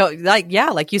 it's like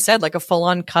like you said, like a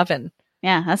full-on coven.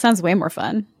 Yeah, that sounds way more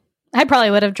fun. I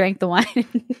probably would have drank the wine.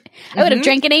 I would have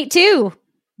drank and ate too.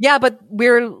 Yeah, but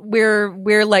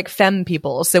we're like femme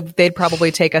people, so they'd probably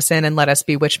take us in and let us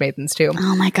be witch maidens too.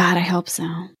 Oh my God, I hope so.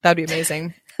 That'd be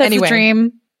amazing. That's anyway, the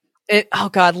dream. Oh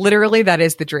God, literally that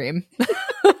is the dream.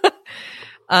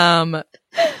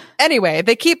 Anyway,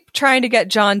 they keep trying to get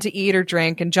Jon to eat or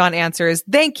drink, and Jon answers,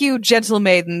 "Thank you, gentle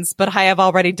maidens, but I have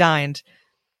already dined."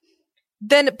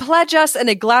 "Then pledge us in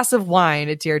a glass of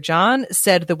wine, dear Jon,"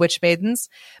 said the witch maidens.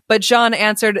 But Jon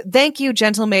answered, "Thank you,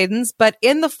 gentle maidens, but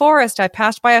in the forest I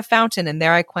passed by a fountain, and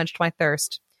there I quenched my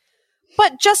thirst."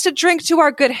 "But just a drink to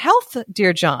our good health,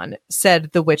 dear Jon," said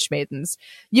the witch maidens.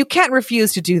 "You can't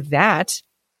refuse to do that."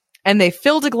 And they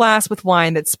filled a glass with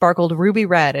wine that sparkled ruby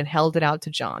red and held it out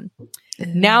to Jon.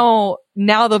 Now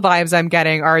the vibes I'm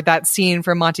getting are that scene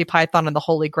from Monty Python and the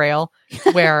Holy Grail,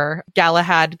 where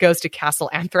Galahad goes to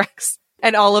Castle Anthrax.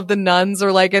 And all of the nuns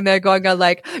are like in there going on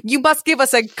like, "You must give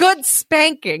us a good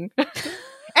spanking."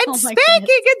 And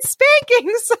spanking and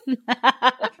spankings.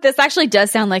 This actually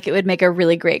does sound like it would make a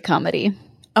really great comedy.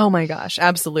 Oh my gosh,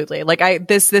 absolutely. Like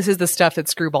this is the stuff that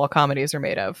screwball comedies are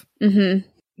made of. Mm-hmm.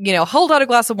 You know, hold out a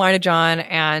glass of wine to Jon,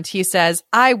 and he says,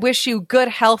 "I wish you good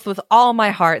health with all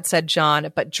my heart," said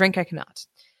Jon, "but drink I cannot."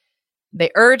 They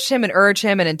urged him,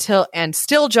 and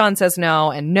still Jon says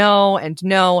no, and no, and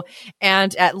no.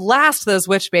 And at last those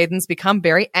witch maidens become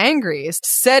very angry,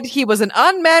 said he was an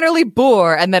unmannerly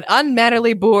boor, and that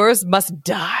unmannerly boors must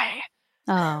die.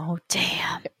 Oh,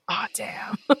 damn. Oh,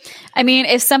 damn. I mean,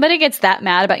 if somebody gets that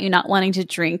mad about you not wanting to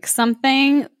drink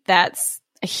something, that's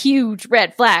a huge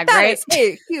red flag, right? That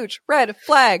is a huge red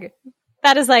flag.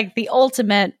 That is like the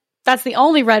ultimate, that's the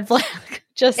only red flag.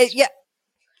 Just... yeah.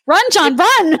 Run, Jon,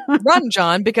 run! Run,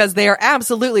 Jon, because they are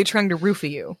absolutely trying to roofie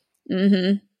you.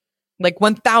 Mm-hmm. Like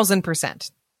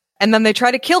 1,000%. And then they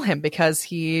try to kill him because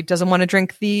he doesn't want to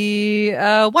drink the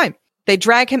wine. They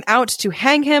drag him out to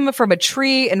hang him from a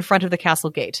tree in front of the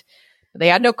castle gate. They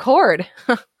had no cord.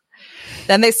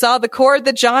 Then they saw the cord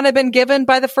that Jon had been given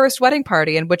by the first wedding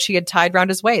party, in which he had tied round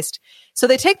his waist. So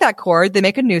they take that cord, they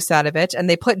make a noose out of it, and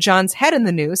they put Jon's head in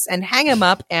the noose and hang him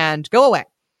up and go away.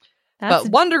 That's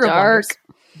but wonder dark. of wonders.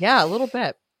 Yeah, a little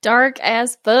bit. Dark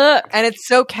as fuck. And it's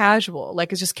so casual.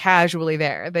 Like, it's just casually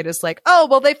there. They just like, oh,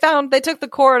 well, they took the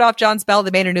cord off Jon's belt,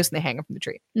 they made a noose, and they hang him from the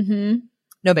tree. Mm-hmm.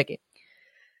 No biggie.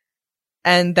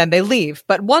 And then they leave.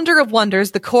 But wonder of wonders,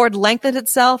 the cord lengthened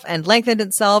itself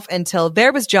until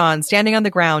there was John standing on the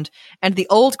ground, and the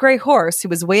old gray horse who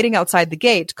was waiting outside the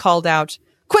gate called out,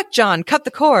 "Quick, John, cut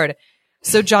the cord."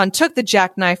 So John took the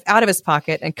jackknife out of his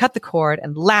pocket and cut the cord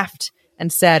and laughed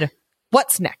and said,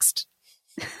 "What's next?"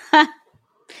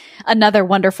 Another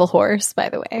wonderful horse, by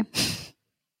the way.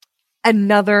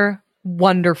 Another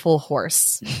wonderful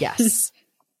horse. Yes.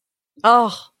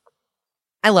 Oh,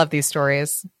 I love these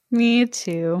stories. Me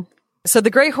too. So the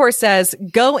gray horse says,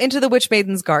 "Go into the witch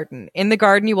maiden's garden. In the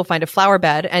garden, you will find a flower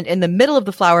bed, and in the middle of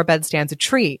the flower bed stands a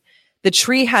tree. The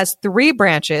tree has 3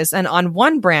 branches, and on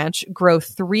one branch grow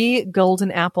 3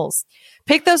 golden apples.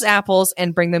 Pick those apples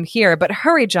and bring them here. But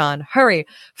hurry, John, hurry,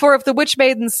 for if the witch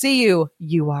maidens see you,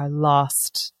 you are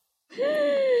lost."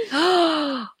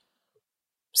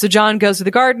 So John goes to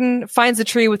the garden, finds the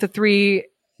tree with the 3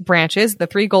 branches, the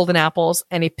 3 golden apples,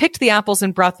 and he picked the apples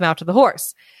and brought them out to the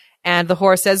horse. And the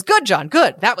horse says, "Good, John,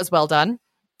 good. That was well done.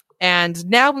 And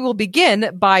now we will begin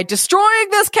by destroying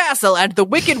this castle and the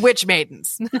wicked witch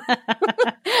maidens."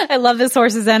 I love this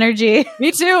horse's energy.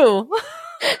 Me too.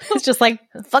 It's just like,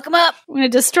 fuck them up. I'm going to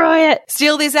destroy it.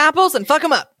 Steal these apples and fuck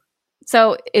them up.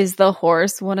 So is the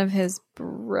horse one of his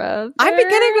brothers? I'm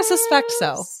beginning to suspect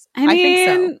so. I mean,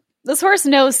 think so. This horse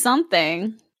knows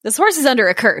something. This horse is under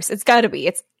a curse. It's got to be.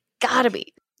 It's got to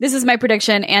be. This is my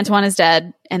prediction. Antoine is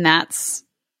dead, and that's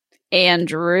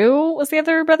Andrew was the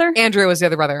other brother? Andrew was the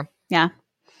other brother. Yeah.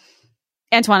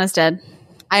 Antoine is dead.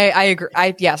 I agree.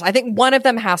 Yes, I think one of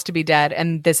them has to be dead,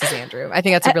 and this is Andrew. I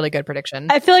think that's a really good prediction.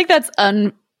 I feel like that's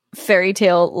fairy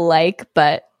tale like,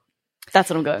 but that's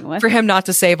what I'm going with. For him not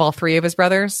to save all 3 of his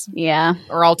brothers. Yeah.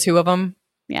 Or all 2 of them.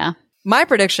 Yeah. My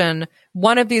prediction,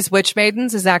 one of these witch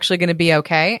maidens is actually going to be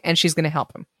okay, and she's going to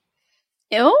help him.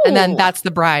 Oh. And then that's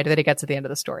the bride that he gets at the end of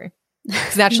the story.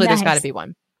 Because naturally, Nice. there's got to be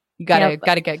one. You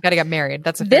gotta get married.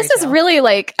 That's a fairy This is tale. really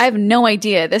like, I have no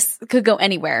idea. This could go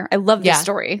anywhere. I love this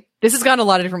story. This has gone a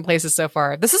lot of different places so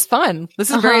far. This is fun. This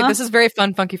is very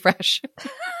fun, funky, fresh.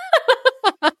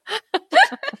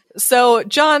 So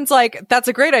John's like, "That's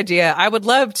a great idea. I would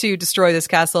love to destroy this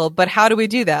castle, but how do we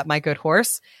do that, my good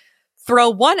horse?"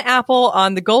 "Throw 1 apple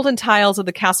on the golden tiles of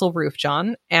the castle roof,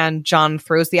 John." And John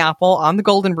throws the apple on the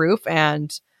golden roof,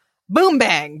 and boom,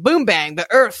 bang, the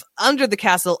earth under the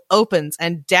castle opens,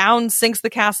 and down sinks the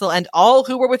castle and all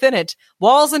who were within it.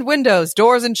 Walls and windows,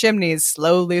 doors and chimneys,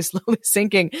 slowly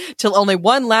sinking, till only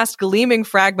one last gleaming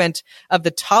fragment of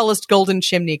the tallest golden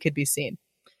chimney could be seen.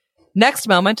 Next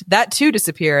moment, that too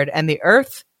disappeared, and the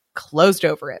earth closed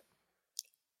over it.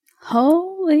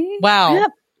 Holy. Wow.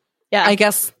 Yep. Yeah. I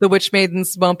guess the witch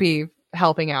maidens won't be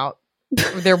helping out.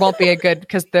 There won't be a good,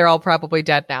 because they're all probably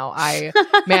dead now. I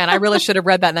really should have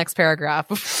read that next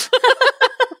paragraph.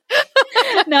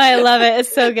 No, I love it.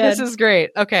 It's so good. This is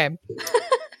great. Okay.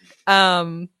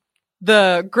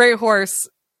 The gray horse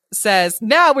says,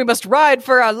 "Now we must ride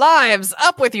for our lives.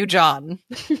 Up with you, John."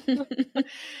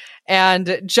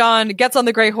 And John gets on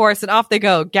the gray horse and off they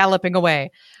go, galloping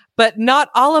away. But not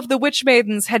all of the witch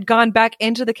maidens had gone back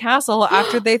into the castle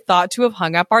after they thought to have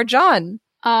hung up our John.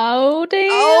 Oh, damn.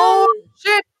 Oh,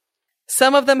 shit.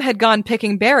 Some of them had gone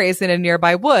picking berries in a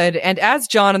nearby wood, and as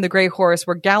John and the gray horse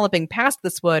were galloping past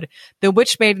this wood, the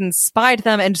witch maidens spied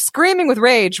them and, screaming with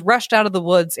rage, rushed out of the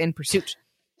woods in pursuit.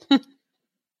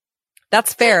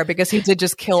 That's fair, because he did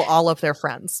just kill all of their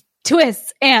friends.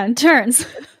 Twists and turns.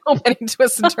 So many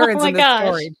twists and turns in this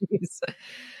story. Jeez.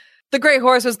 The gray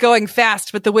horse was going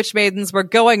fast, but the witch maidens were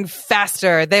going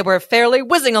faster. They were fairly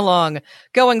whizzing along,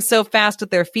 going so fast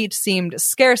that their feet seemed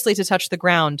scarcely to touch the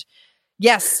ground.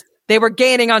 Yes, they were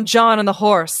gaining on John and the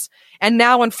horse. And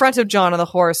now in front of John and the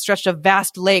horse stretched a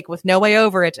vast lake with no way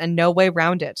over it and no way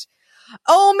round it.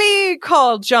 "Oh me,"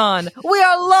 called John. "We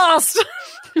are lost."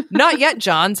 "Not yet,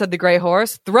 John," said the gray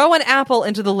horse. "Throw an apple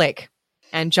into the lake."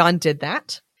 And John did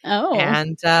that. Oh.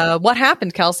 And what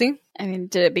happened, Kelsey? I mean,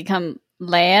 did it become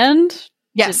land?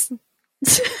 Yes.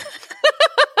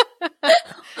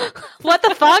 What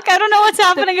the fuck? I don't know what's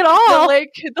happening at all.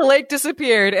 The lake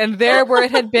disappeared, and there where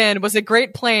it had been was a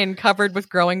great plain covered with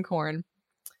growing corn.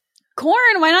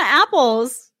 Corn? Why not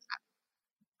apples?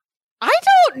 I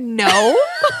don't know.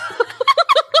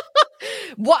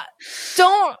 What?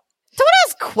 Don't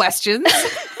ask questions.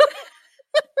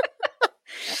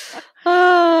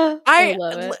 I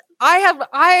love it.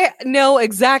 I know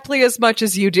exactly as much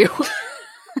as you do.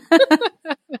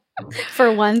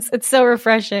 For once, it's so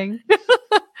refreshing.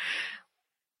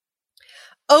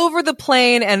 Over the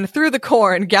plain and through the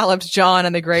corn galloped John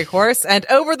and the gray horse, and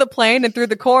over the plain and through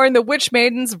the corn the witch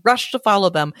maidens rushed to follow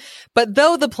them. But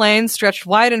though the plain stretched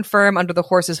wide and firm under the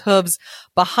horse's hooves,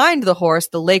 behind the horse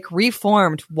the lake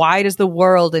reformed, wide as the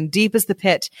world and deep as the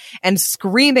pit, and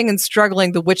screaming and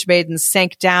struggling the witch maidens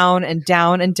sank down and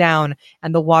down and down,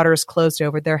 and the waters closed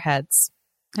over their heads.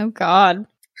 Oh, God.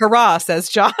 Hurrah, says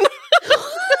John.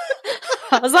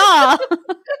 Huzzah!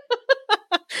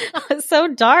 It's so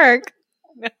dark.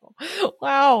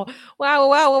 Wow.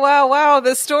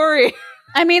 This story.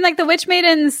 I mean, like the witch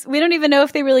maidens, we don't even know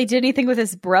if they really did anything with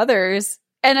his brothers.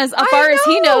 And as far as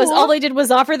he knows, all they did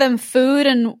was offer them food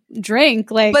and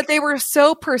drink. Like, but they were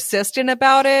so persistent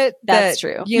about it. That's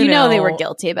true. You know they were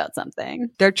guilty about something.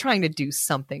 They're trying to do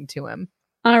something to him.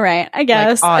 All right, I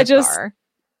guess. Like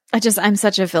I'm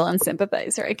such a villain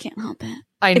sympathizer. I can't help it.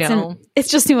 I know. It's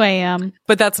just who I am.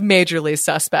 But that's majorly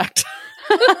suspect.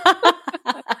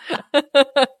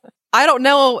 I don't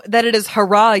know that it is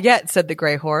hurrah yet, said the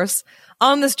gray horse.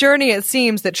 On this journey, it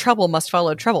seems that trouble must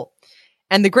follow trouble.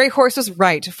 And the gray horse was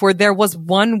right, for there was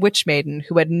one witch maiden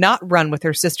who had not run with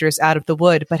her sisters out of the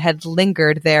wood, but had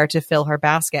lingered there to fill her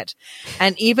basket.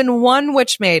 And even one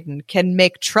witch maiden can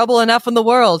make trouble enough in the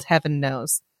world, heaven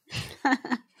knows.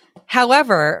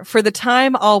 However, for the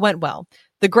time all went well.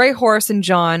 The gray horse and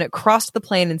John crossed the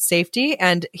plain in safety,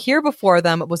 and here before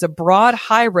them was a broad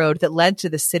high road that led to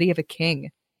the city of a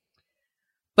king.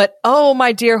 But, oh,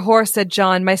 my dear horse, said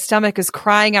John, my stomach is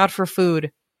crying out for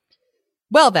food.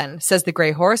 Well then, says the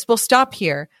gray horse, we'll stop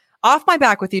here. Off my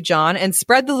back with you, John, and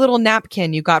spread the little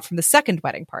napkin you got from the second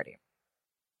wedding party.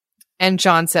 And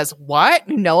John says, what?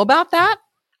 You know about that?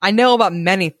 I know about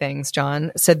many things,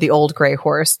 John, said the old gray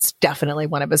horse. It's definitely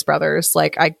one of his brothers.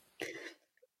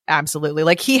 Absolutely.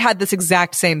 Like, he had this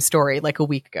exact same story like a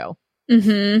week ago.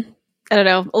 Mm-hmm. I don't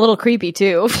know. A little creepy,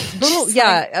 too.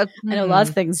 Yeah. I know lots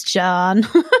of things, John.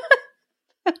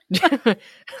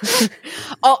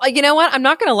 Oh, you know what? I'm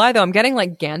not going to lie, though. I'm getting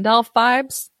like Gandalf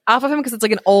vibes off of him because it's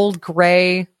like an old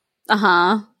gray.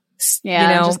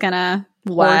 Yeah, just kind of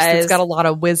wise. It's got a lot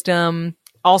of wisdom.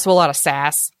 Also a lot of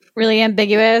sass. Really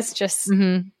ambiguous. Just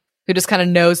who just kind of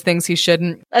knows things he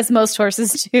shouldn't. As most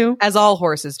horses do. As all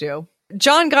horses do.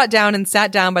 John got down and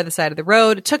sat down by the side of the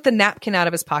road, took the napkin out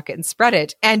of his pocket and spread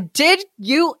it. And did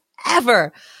you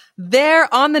ever?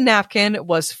 There on the napkin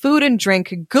was food and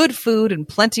drink, good food and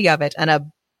plenty of it, and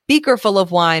a beaker full of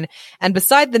wine. And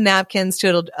beside the napkin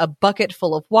stood a bucket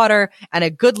full of water and a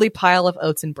goodly pile of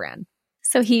oats and bran.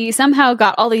 So he somehow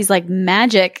got all these like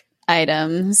magic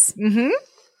items. Mm-hmm.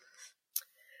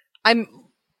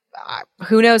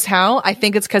 Who knows how? I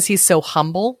think it's because he's so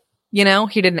humble. You know,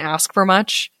 he didn't ask for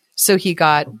much. So he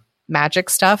got magic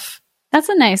stuff. That's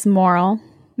a nice moral.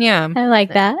 Yeah. I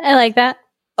like that.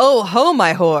 Oh, ho,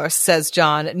 my horse, says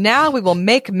John. Now we will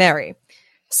make merry.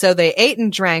 So they ate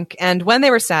and drank, and when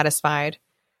they were satisfied,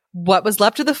 what was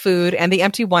left of the food and the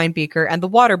empty wine beaker and the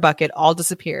water bucket all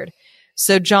disappeared.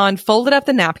 So John folded up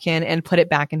the napkin and put it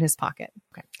back in his pocket.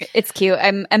 Okay. It's cute.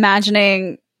 I'm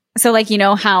imagining, so like, you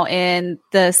know how in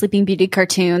the Sleeping Beauty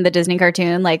cartoon, the Disney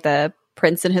cartoon, like the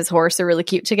prince and his horse are really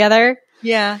cute together?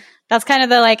 Yeah. That's kind of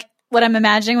the like what I'm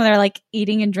imagining when they're like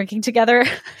eating and drinking together,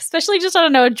 especially just, I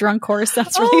don't know, a drunk horse.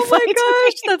 That's really funny. Oh my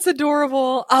gosh, that's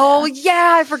adorable. Oh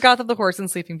yeah, I forgot that the horse in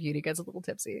Sleeping Beauty gets a little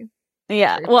tipsy.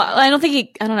 Yeah. Well, I don't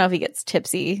know if he gets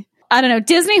tipsy. I don't know.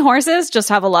 Disney horses just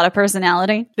have a lot of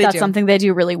personality. That's something they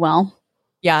do really well.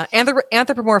 Yeah. And the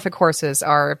anthropomorphic horses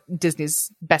are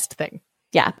Disney's best thing.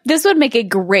 Yeah. This would make a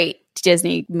great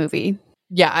Disney movie.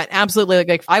 Yeah, absolutely.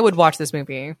 Like I would watch this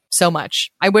movie so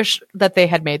much. I wish that they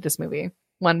had made this movie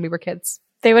when we were kids.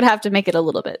 They would have to make it a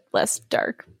little bit less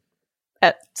dark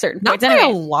at certain points. Not by a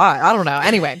lot. I don't know.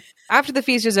 Anyway, after the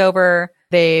feast is over,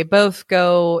 they both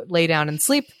go lay down and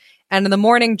sleep. And in the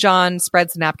morning, John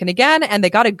spreads the napkin again, and they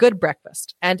got a good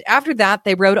breakfast. And after that,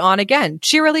 they rode on again,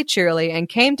 cheerily, and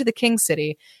came to the king's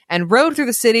city, and rode through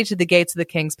the city to the gates of the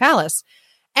king's palace.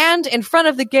 And in front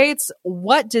of the gates,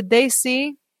 what did they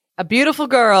see? A beautiful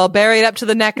girl buried up to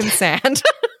the neck in sand.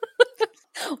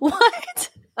 What?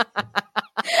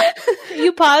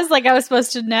 You paused like I was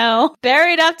supposed to know.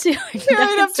 Buried up to her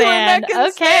neck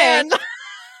in sand.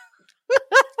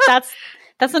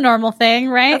 That's a normal thing,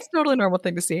 right? That's a totally normal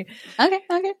thing to see. Okay.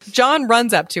 John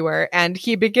runs up to her and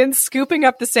he begins scooping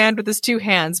up the sand with his two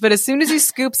hands. But as soon as he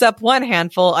scoops up one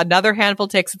handful, another handful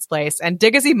takes its place. And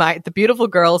dig as he might, the beautiful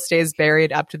girl stays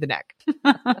buried up to the neck.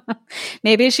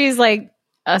 Maybe she's like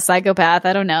a psychopath.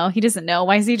 I don't know. He doesn't know.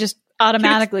 Why is he just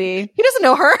automatically? He doesn't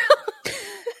know her.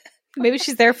 Maybe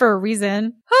she's there for a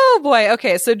reason. Oh boy.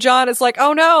 Okay. So John is like,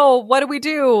 oh no, what do we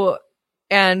do?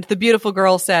 And the beautiful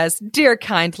girl says, "Dear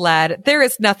kind lad, there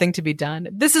is nothing to be done.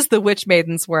 This is the witch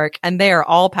maiden's work, and they are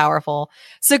all powerful.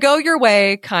 So go your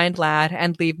way, kind lad,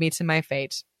 and leave me to my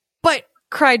fate." "But,"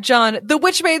 cried John, "the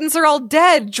witch maidens are all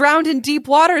dead, drowned in deep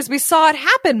waters. We saw it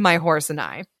happen, my horse and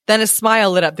I." Then a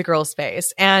smile lit up the girl's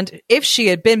face, and if she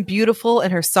had been beautiful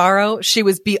in her sorrow, she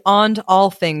was beyond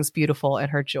all things beautiful in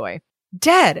her joy.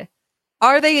 "Dead?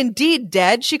 Are they indeed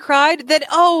dead?" she cried. "Then,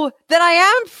 oh, then I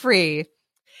am free."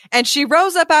 And she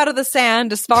rose up out of the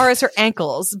sand as far as her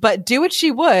ankles, but do what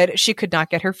she would, she could not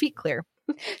get her feet clear.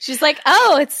 She's like,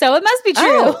 "Oh, it must be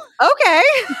true." Oh,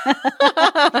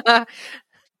 okay.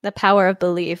 The power of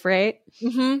belief, right?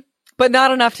 Mm-hmm. But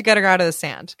not enough to get her out of the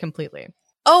sand completely.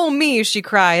 "Oh me," she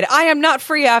cried, "I am not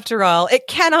free after all. It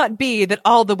cannot be that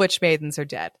all the witch maidens are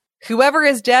dead." "Whoever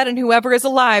is dead and whoever is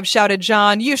alive," shouted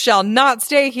John, "you shall not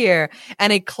stay here."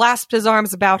 And he clasped his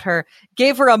arms about her,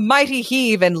 gave her a mighty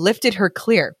heave, and lifted her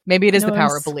clear. Maybe it is the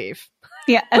power of belief.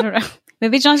 Yeah, I don't know.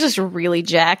 Maybe John's just really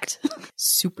jacked.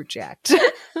 Super jacked.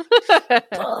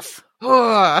 Buff.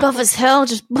 Buff as hell,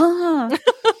 just buff.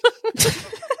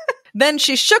 Then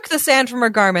she shook the sand from her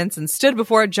garments and stood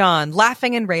before John,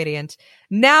 laughing and radiant.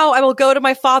 "Now I will go to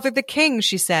my father the king,"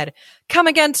 she said. "Come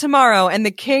again tomorrow, and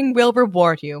the king will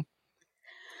reward you."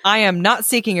 "I am not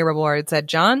seeking a reward," said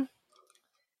John.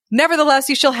 "Nevertheless,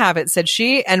 you shall have it," said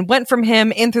she, and went from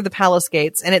him in through the palace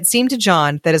gates, and it seemed to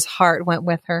John that his heart went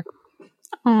with her.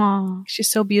 Aww. She's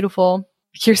so beautiful.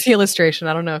 Here's the illustration.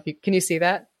 I don't know if can you see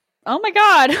that? Oh my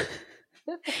God.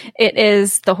 It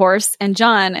is the horse and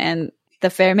John and the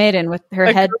fair maiden with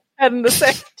her head in the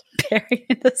sand. buried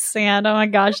in the sand. Oh my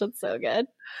gosh, that's so good.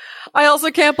 I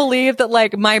also can't believe that,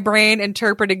 like, my brain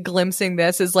interpreted glimpsing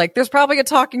this as, like, there's probably a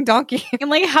talking donkey. I'm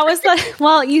like, how is that?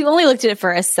 Well, you only looked at it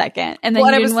for a second, and then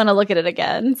you didn't want to look at it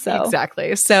again. So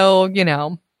exactly. So, you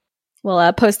know.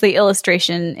 We'll post the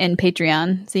illustration in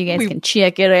Patreon so you guys can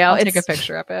check it out. I'll take a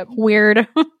picture of it. Weird.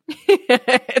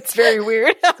 It's very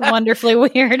weird. It's wonderfully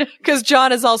weird. Because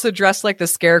John is also dressed like the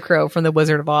Scarecrow from The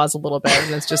Wizard of Oz a little bit,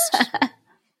 and it's just, I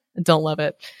don't love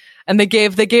it. And they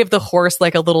gave the horse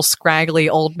like a little scraggly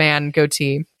old man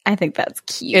goatee. I think that's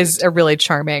cute. Is a really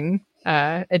charming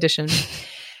addition.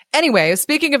 Anyway,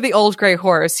 speaking of the old gray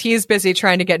horse, he's busy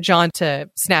trying to get John to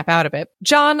snap out of it.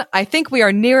 "John, I think we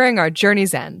are nearing our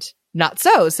journey's end." "Not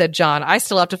so," said John. "I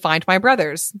still have to find my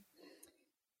brothers."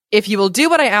 "If you will do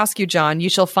what I ask you, John, you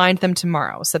shall find them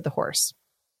tomorrow," said the horse.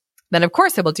 "Then of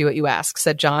course I will do what you ask,"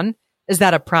 said John. "Is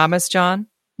that a promise, John?"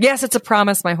 "Yes, it's a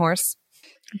promise, my horse."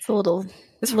 It's a little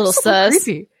sus.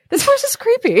 Creepy. This horse is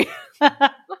creepy. I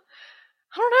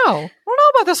don't know. I don't know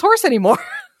about this horse anymore.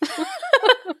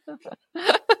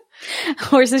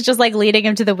 Horse is just like leading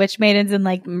him to the witch maidens and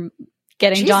like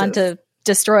getting John to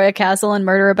destroy a castle and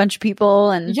murder a bunch of people.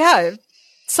 And yeah,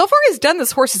 so far he's done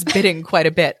this horse's bidding quite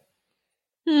a bit.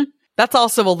 That's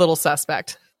also a little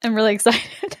suspect. I'm really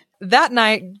excited. That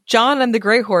night, John and the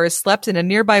gray horse slept in a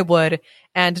nearby wood,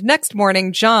 and next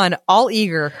morning, John, all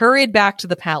eager, hurried back to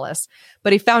the palace.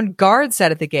 But he found guards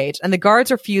set at the gate, and the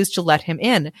guards refused to let him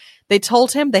in. They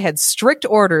told him they had strict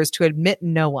orders to admit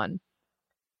no one.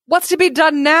 "What's to be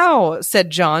done now?" said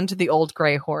John to the old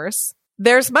gray horse.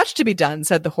 "There's much to be done,"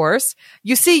 said the horse.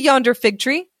 "You see yonder fig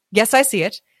tree?" "Yes, I see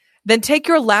it." "Then take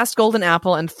your last golden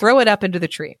apple and throw it up into the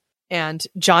tree." And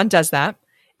John does that.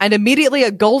 And immediately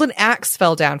a golden axe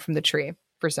fell down from the tree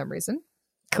for some reason.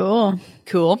 Cool.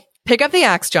 "Pick up the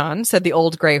axe, John," said the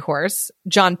old gray horse.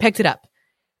 John picked it up.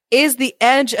 "Is the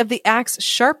edge of the axe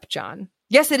sharp, John?"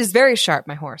 "Yes, it is very sharp,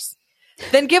 my horse."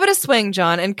 "Then give it a swing,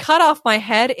 John, and cut off my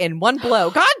head in one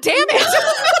blow." God damn it!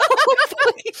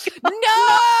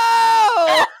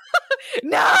 No!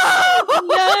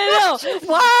 No!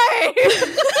 Why?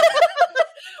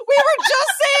 We were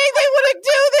just saying they wouldn't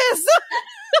do this.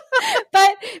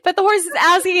 But the horse is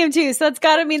asking him to, so that's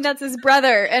got to mean that's his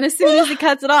brother. And as soon as he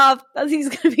cuts it off, he's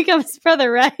going to become his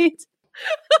brother, right?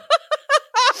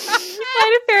 Why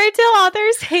do fairy tale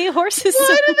authors hate horses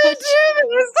so much?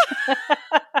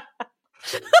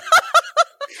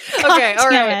 Okay, all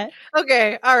right.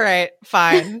 Okay, all right,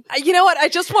 fine. You know what? I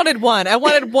just wanted one. I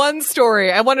wanted one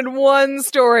story. I wanted one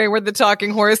story where the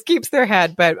talking horse keeps their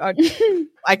head, but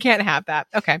I can't have that.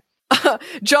 Okay.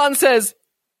 John says,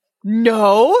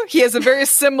 no. He has a very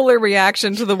similar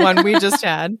reaction to the one we just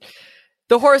had.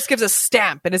 The horse gives a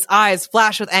stamp and his eyes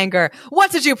flash with anger.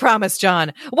 "What did you promise,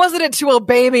 John? Wasn't it to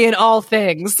obey me in all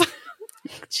things?"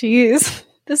 Jeez,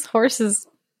 this horse has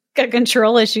got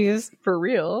control issues. For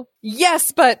real.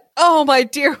 "Yes, but, oh, my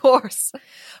dear horse."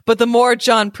 But the more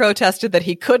John protested that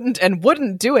he couldn't and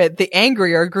wouldn't do it, the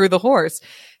angrier grew the horse.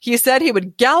 He said he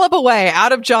would gallop away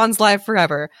out of John's life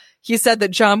forever. He said that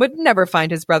John would never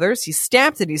find his brothers. He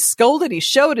stamped and he scolded. He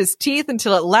showed his teeth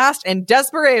until at last, in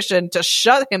desperation, to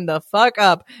shut him the fuck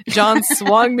up, John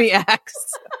swung the axe.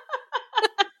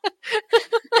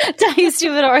 Die, you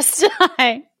stupid horse,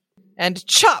 die. And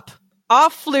chop!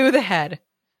 Off flew the head.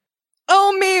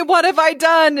 Oh me, what have I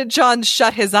done? John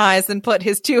shut his eyes and put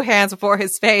his 2 hands before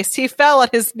his face. He fell on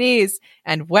his knees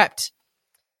and wept.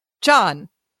 John,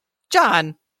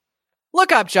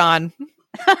 look up, John.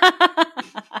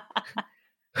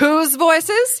 Whose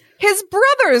voices? His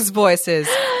brothers' voices.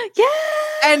 Yeah.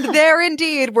 And there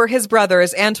indeed were his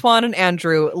brothers, Antoine and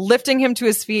Andrew, lifting him to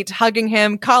his feet, hugging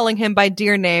him, calling him by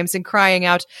dear names, and crying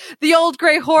out, "The old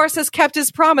gray horse has kept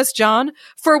his promise, John,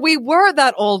 for we were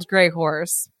that old gray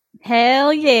horse."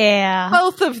 Hell yeah.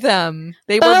 Both of them.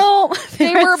 They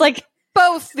were like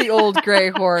both the old gray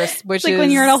horse, which like is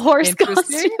when you're in a horse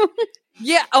interesting. costume.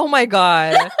 Yeah. Oh my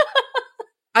God.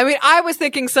 I mean, I was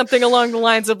thinking something along the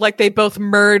lines of like they both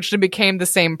merged and became the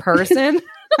same person.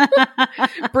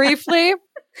 Briefly.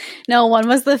 No, one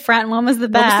was the front, one was the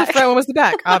back. One was the front, one was the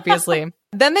back, obviously.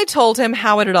 Then they told him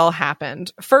how it had all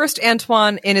happened. First,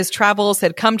 Antoine, in his travels,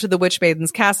 had come to the Witch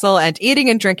Maiden's castle, and eating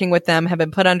and drinking with them had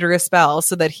been put under a spell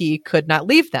so that he could not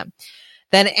leave them.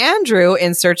 Then Andrew,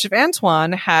 in search of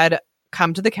Antoine, had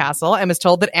come to the castle and was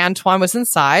told that Antoine was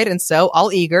inside, and so,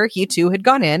 all eager, he too had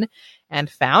gone in and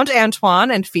found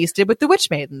Antoine and feasted with the Witch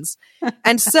Maidens.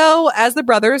 And so, as the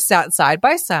brothers sat side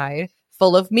by side,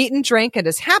 full of meat and drink and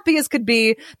as happy as could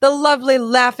be, the lovely,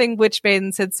 laughing Witch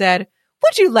Maidens had said,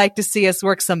 "Would you like to see us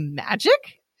work some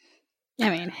magic?" I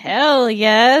mean, hell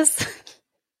yes.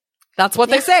 That's what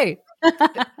they say.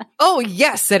 "Oh,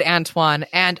 yes," said Antoine.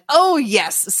 And "oh,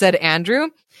 yes," said Andrew.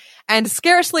 And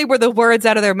scarcely were the words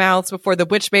out of their mouths before the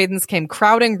Witch Maidens came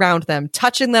crowding round them,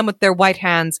 touching them with their white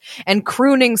hands, and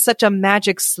crooning such a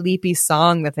magic sleepy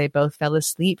song that they both fell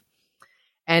asleep.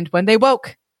 And when they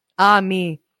woke, ah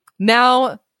me,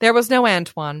 now there was no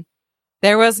Antoine.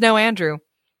 There was no Andrew.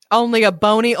 Only a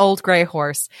bony old gray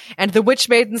horse, and the Witch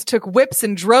Maidens took whips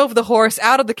and drove the horse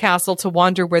out of the castle to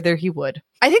wander whither he would.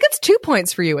 I think it's 2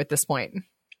 points for you at this point.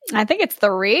 I think it's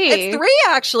 3. It's 3,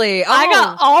 actually. I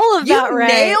got all of that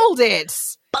right. You nailed it.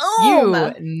 Boom.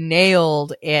 You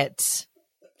nailed it.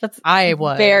 I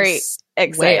was very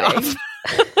exciting. way off.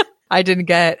 I didn't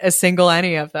get a single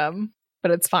any of them,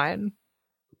 but it's fine.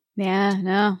 Yeah,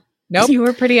 no. Nope. You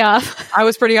were pretty off. I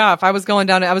was pretty off. I was going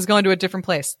to a different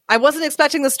place. I wasn't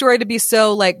expecting the story to be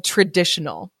so like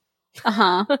traditional.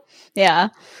 Uh-huh. Yeah.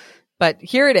 But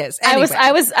here it is. Anyway.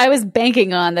 I was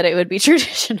banking on that it would be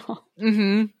traditional.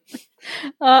 Mm-hmm.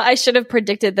 I should have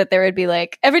predicted that there would be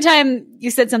like every time you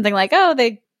said something like, "Oh,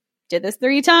 they did this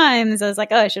 3 times." I was like,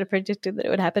 "Oh, I should have predicted that it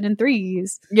would happen in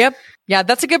 3s." Yep. Yeah,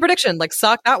 that's a good prediction. Like,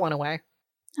 sock that one away.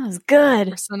 That was good.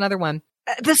 Here's another one.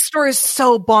 This story is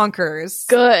so bonkers.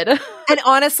 Good. And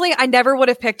honestly, I never would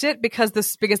have picked it because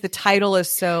the title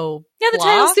is so the blah.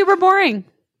 title's super boring.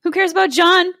 Who cares about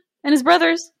John and his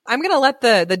brothers? I'm going to let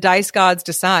the dice gods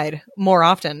decide more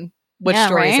often which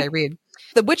stories right? I read.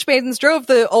 The Witch Maidens drove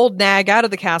the old nag out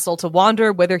of the castle to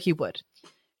wander whither he would.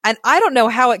 "And I don't know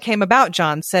how it came about,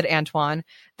 John," said Antoine,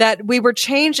 "that we were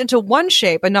changed into one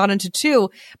shape and not into 2,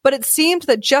 but it seemed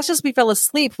that just as we fell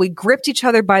asleep, we gripped each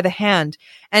other by the hand.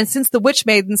 And since the Witch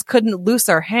Maidens couldn't loose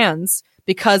our hands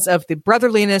because of the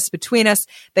brotherliness between us,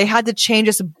 they had to change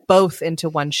us both into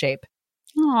one shape."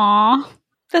 Aw,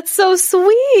 that's so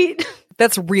sweet.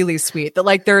 That's really sweet. That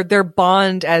like their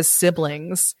bond as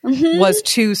siblings was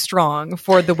too strong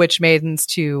for the Witch Maidens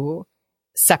to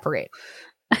separate.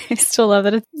 I still love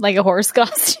that it's like a horse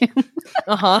costume.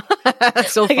 Uh-huh.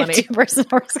 So like funny. A 2-person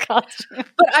horse costume.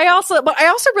 But I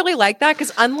also really like that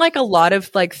because unlike a lot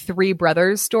of like 3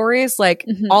 brothers stories, like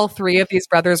all 3 of these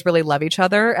brothers really love each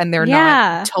other and they're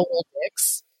not total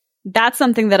dicks. That's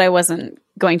something that I wasn't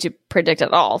going to predict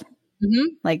at all.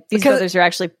 Mm-hmm. Like these brothers are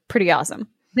actually pretty awesome.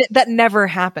 That never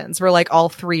happens where like all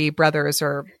 3 brothers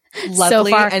are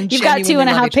lovely. So far, and you've got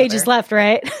 2.5 pages left,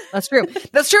 right? That's true.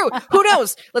 That's true. Who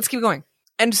knows? Let's keep going.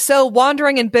 And so,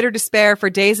 wandering in bitter despair for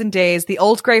days and days, the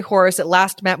old gray horse at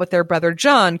last met with their brother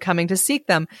John, coming to seek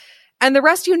them. And the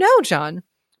rest you know, John.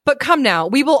 But come now,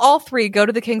 we will all 3 go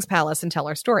to the king's palace and tell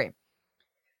our story.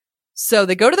 So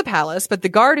they go to the palace, but the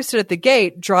guard who stood at the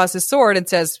gate draws his sword and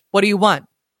says, "What do you want?"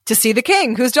 "To see the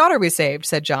king, whose daughter we saved,"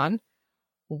 said John.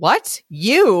 "What?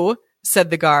 You?"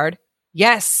 said the guard.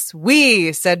 "Yes,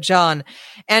 we," said John.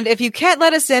 "And if you can't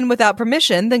let us in without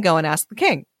permission, then go and ask the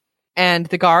king." And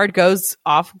the guard goes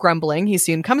off grumbling. He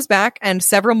soon comes back, and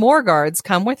several more guards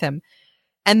come with him.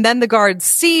 And then the guards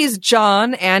seize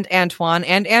John and Antoine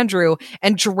and Andrew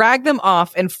and drag them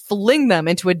off and fling them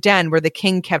into a den where the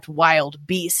king kept wild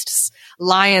beasts,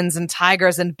 lions and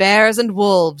tigers and bears and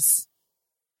wolves.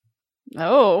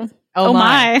 Oh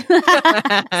my.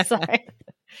 Sorry.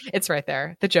 It's right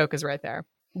there. The joke is right there.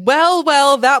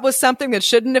 Well, that was something that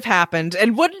shouldn't have happened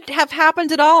and wouldn't have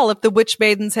happened at all if the witch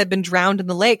maidens had been drowned in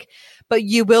the lake. But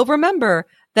you will remember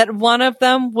that one of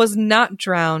them was not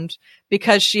drowned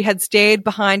because she had stayed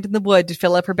behind in the wood to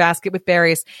fill up her basket with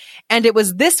berries. And it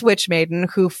was this witch maiden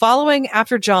who, following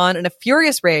after John in a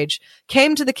furious rage,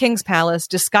 came to the king's palace,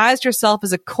 disguised herself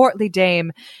as a courtly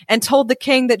dame, and told the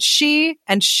king that she,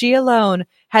 and she alone,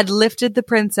 had lifted the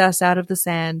princess out of the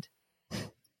sand.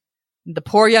 The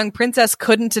poor young princess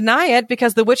couldn't deny it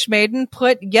because the witch maiden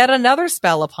put yet another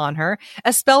spell upon her,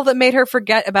 a spell that made her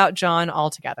forget about John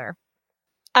altogether.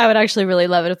 I would actually really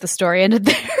love it if the story ended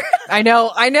there. I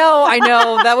know.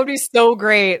 That would be so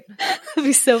great. That'd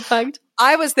be so fucked.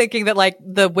 I was thinking that like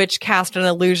the witch cast an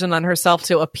illusion on herself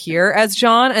to appear as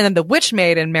John, and then the witch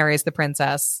maiden marries the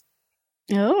princess.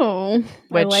 Oh,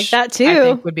 which I like that too. I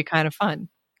think would be kind of fun.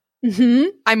 Mm-hmm.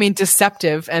 I mean,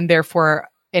 deceptive and therefore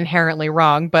inherently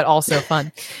wrong, but also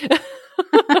fun.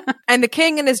 And the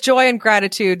king, in his joy and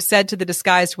gratitude, said to the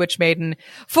disguised witch maiden,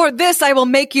 "For this I will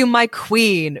make you my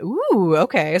queen." Ooh,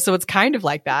 okay. So it's kind of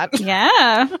like that.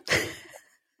 Yeah.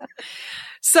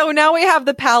 So now we have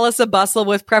the palace abustle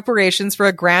with preparations for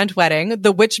a grand wedding,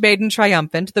 the witch maiden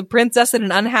triumphant, the princess in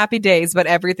an unhappy daze about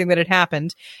everything that had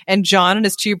happened, and John and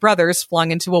his two brothers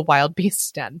flung into a wild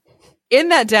beast's den. In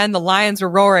that den, the lions were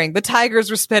roaring, the tigers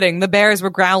were spitting, the bears were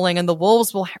growling, and the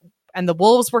wolves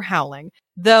were howling.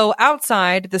 Though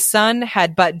outside, the sun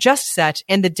had but just set,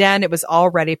 in the den it was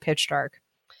already pitch dark.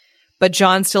 But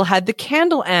John still had the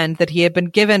candle end that he had been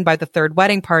given by the third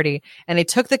wedding party, and he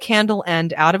took the candle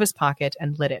end out of his pocket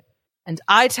and lit it. And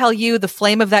I tell you, the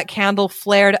flame of that candle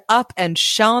flared up and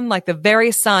shone like the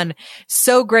very sun.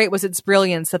 So great was its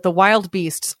brilliance that the wild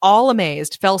beasts, all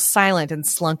amazed, fell silent and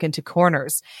slunk into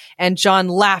corners. And John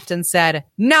laughed and said,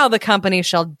 "Now the company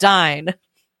shall dine."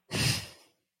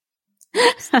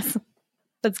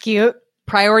 That's cute.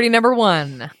 Priority number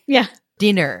 1. Yeah.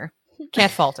 Dinner.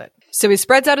 Can't fault it. So he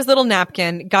spreads out his little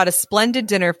napkin, got a splendid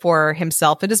dinner for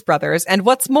himself and his brothers, and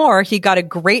what's more, he got a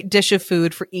great dish of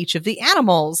food for each of the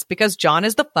animals, because John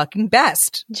is the fucking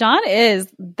best. John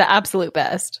is the absolute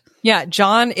best. Yeah,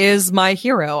 John is my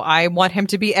hero. I want him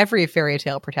to be every fairy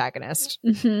tale protagonist.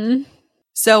 Mm-hmm.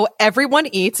 So everyone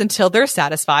eats until they're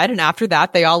satisfied, and after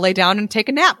that, they all lay down and take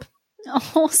a nap.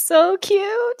 Oh, so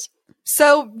cute.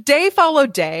 So day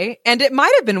followed day, and it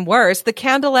might have been worse. The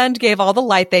candle end gave all the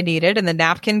light they needed, and the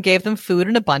napkin gave them food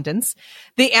in abundance.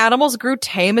 The animals grew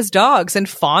tame as dogs and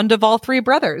fond of all three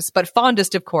brothers, but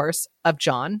fondest, of course, of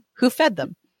John, who fed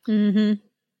them. Mm-hmm.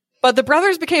 But the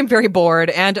brothers became very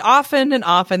bored, and often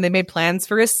they made plans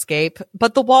for escape,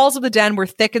 but the walls of the den were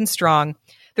thick and strong.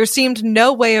 There seemed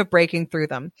no way of breaking through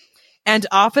them. And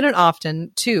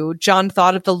often, too, John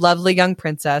thought of the lovely young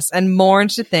princess and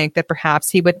mourned to think that perhaps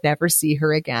he would never see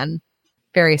her again.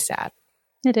 Very sad.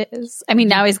 It is. I mean,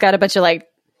 now he's got a bunch of like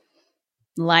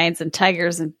lions and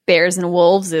tigers and bears and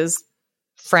wolves as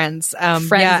friends.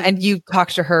 Yeah, and you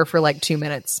talked to her for like 2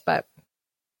 minutes, but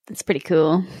that's pretty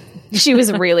cool. She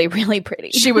was really, really pretty.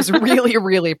 She was really,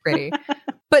 really pretty.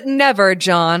 But never,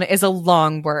 John, is a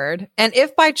long word. And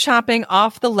if by chopping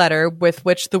off the letter with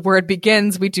which the word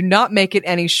begins, we do not make it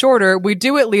any shorter, we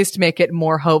do at least make it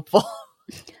more hopeful.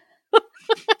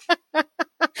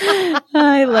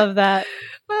 I love that.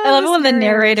 Oh, I love it when the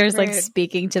narrator's like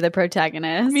speaking to the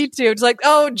protagonist. Me too. It's like,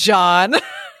 "Oh, John.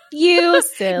 You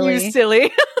silly. You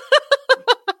silly."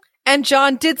 And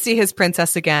John did see his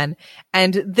princess again,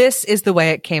 and this is the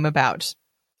way it came about.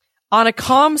 On a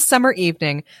calm summer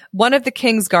evening, one of the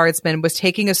king's guardsmen was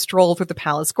taking a stroll through the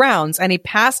palace grounds, and he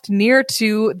passed near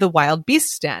to the wild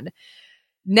beast's den.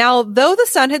 Now, though the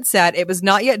sun had set, it was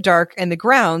not yet dark in the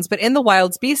grounds, but in the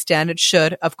wild beast's den, it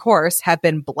should, of course, have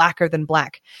been blacker than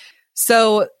black.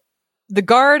 So the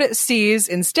guard sees,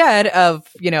 instead of,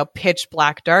 pitch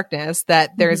black darkness,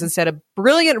 that there is instead a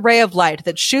brilliant ray of light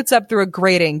that shoots up through a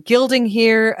grating, gilding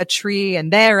here a tree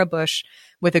and there a bush,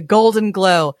 with a golden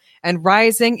glow and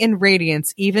rising in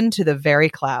radiance even to the very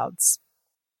clouds.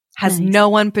 Has no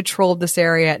one patrolled this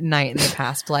area at night in the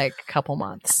past, couple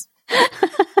months?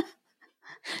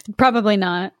 Probably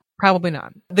not. Probably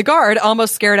not. The guard,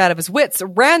 almost scared out of his wits,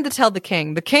 ran to tell the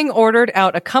king. The king ordered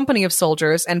out a company of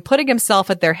soldiers and, putting himself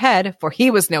at their head, for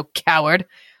he was no coward,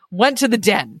 went to the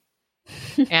den.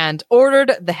 and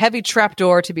ordered the heavy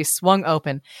trapdoor to be swung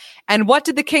open. And what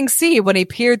did the king see when he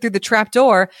peered through the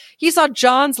trapdoor? He saw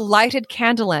John's lighted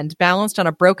candle end balanced on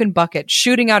a broken bucket,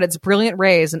 shooting out its brilliant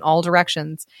rays in all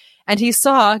directions. And he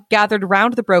saw, gathered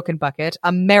round the broken bucket,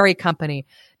 a merry company.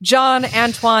 John,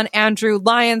 Antoine, Andrew,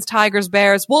 lions, tigers,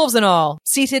 bears, wolves and all,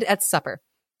 seated at supper.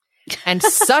 And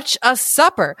such a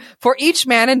supper, for each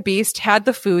man and beast had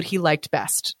the food he liked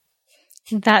best.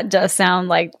 That does sound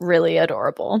like really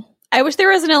adorable. I wish there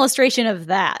was an illustration of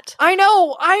that. I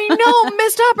know,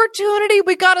 missed opportunity.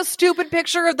 We got a stupid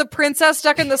picture of the princess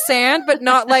stuck in the sand, but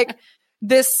not like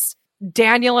this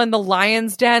Daniel and the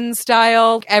Lion's Den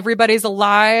style. Everybody's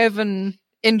alive and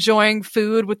enjoying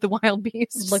food with the wild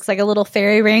beasts. Looks like a little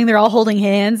fairy ring. They're all holding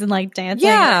hands and like dancing.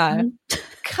 Yeah.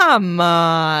 Come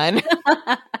on.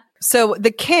 So the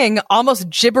king,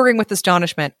 almost gibbering with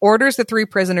astonishment, orders the 3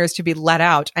 prisoners to be let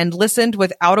out and listened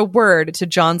without a word to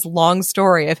John's long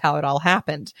story of how it all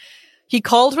happened. He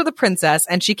called for the princess,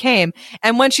 and she came,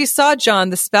 and when she saw John,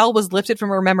 the spell was lifted from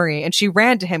her memory, and she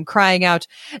ran to him, crying out,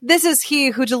 "This is he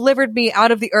who delivered me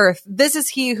out of the earth. This is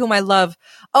he whom I love.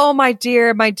 Oh, my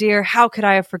dear, how could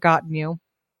I have forgotten you?"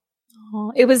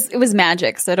 Oh, it was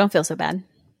magic, so don't feel so bad.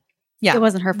 Yeah. It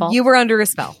wasn't her fault. You were under a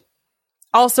spell.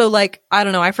 Also, like, I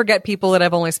don't know, I forget people that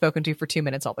I've only spoken to for 2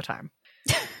 minutes all the time.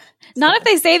 Not if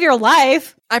they save your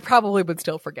life. I probably would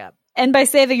still forget. And by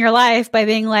saving your life, by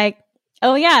being like,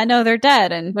 oh yeah, no, they're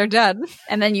dead. And they're dead.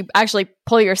 And then you actually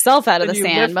pull yourself out of the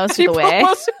sand most of the way.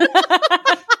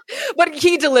 But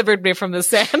he delivered me from the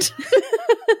sand.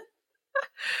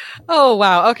 Oh,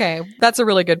 wow. Okay. That's a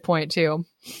really good point, too.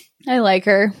 I like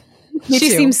her. Me she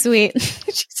too. seems sweet.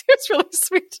 She seems really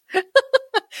sweet.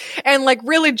 And like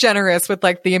really generous with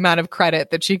like the amount of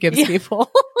credit that she gives people.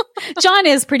 John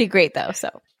is pretty great though, so.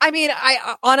 I mean,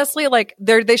 I honestly like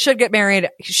they should get married.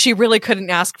 She really couldn't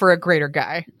ask for a greater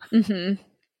guy. Mm-hmm.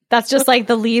 That's just like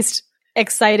the least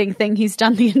exciting thing he's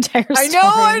done the entire story.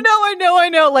 I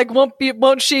know. Like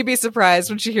won't she be surprised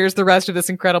when she hears the rest of this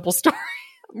incredible story?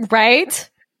 Right?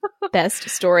 Best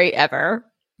story ever.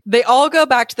 They all go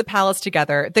back to the palace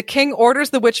together. The king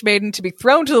orders the witch maiden to be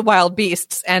thrown to the wild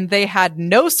beasts, and they had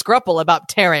no scruple about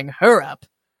tearing her up.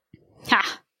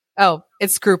 Ha! Oh,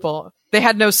 it's scruple. They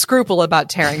had no scruple about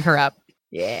tearing her up.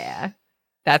 Yeah,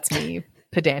 that's me,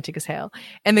 pedantic as hell.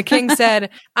 And the king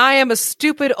said, "I am a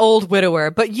stupid old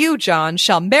widower, but you, John,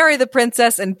 shall marry the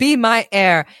princess and be my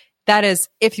heir. That is,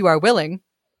 if you are willing."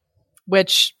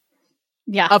 Which,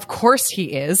 yeah, of course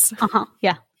he is.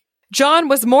 Yeah. John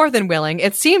was more than willing.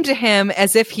 It seemed to him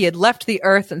as if he had left the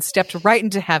earth and stepped right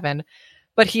into heaven.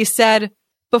 But he said,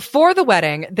 "Before the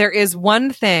wedding, there is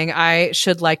one thing I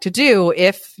should like to do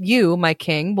if you, my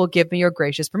king, will give me your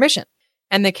gracious permission."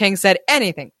 And the king said,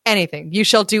 anything. You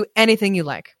shall do anything you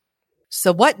like."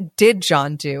 So what did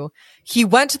John do? He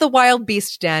went to the wild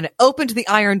beast den, opened the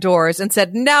iron doors, and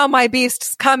said, "Now, my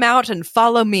beasts, come out and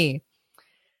follow me."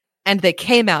 And they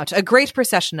came out, a great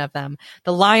procession of them,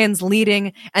 the lions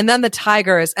leading, and then the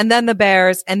tigers, and then the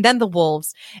bears, and then the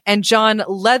wolves. And John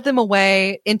led them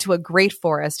away into a great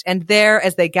forest. And there,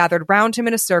 as they gathered round him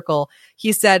in a circle,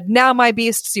 he said, "Now, my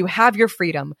beasts, you have your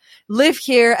freedom. Live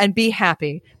here and be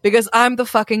happy, because I'm the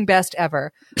fucking best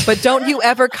ever. But don't you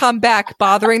ever come back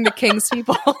bothering the king's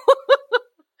people."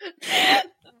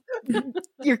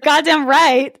 You're goddamn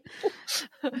right.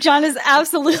 John is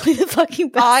absolutely the fucking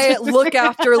best. I look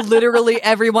after literally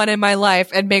everyone in my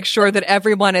life and make sure that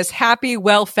everyone is happy,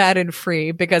 well-fed, and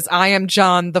free because I am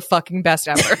John, the fucking best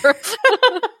ever.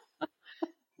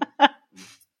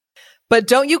 But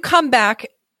don't you come back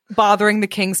bothering the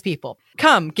king's people.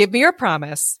 Come, give me your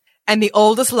promise. And the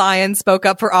oldest lion spoke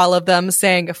up for all of them,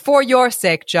 saying, "For your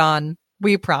sake, John,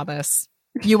 we promise.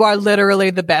 You are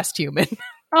literally the best human."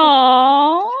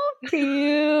 Aww,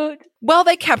 cute. Well,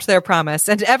 they kept their promise,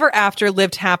 and ever after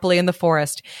lived happily in the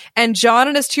forest. And John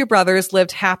and his 2 brothers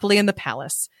lived happily in the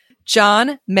palace.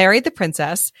 John married the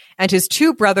princess, and his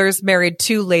 2 brothers married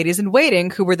 2 ladies in waiting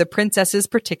who were the princess's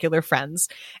particular friends.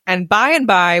 And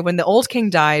by, when the old king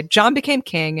died, John became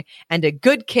king, and a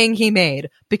good king he made,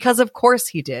 because of course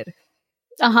he did.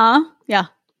 Yeah.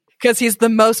 Because he's the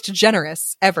most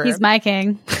generous ever. He's my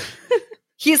king.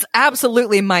 He's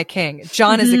absolutely my king.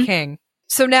 John is a king.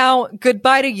 So now,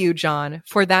 goodbye to you, John,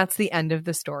 for that's the end of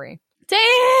the story.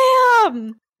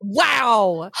 Damn!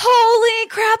 Wow! Holy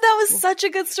crap, that was such a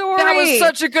good story. That was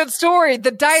such a good story. The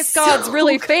dice gods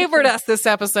really favored us this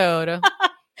episode.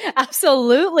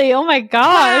 Absolutely. Oh my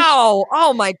gosh. Wow.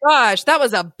 Oh my gosh. That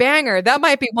was a banger. That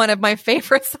might be one of my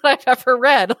favorites that I've ever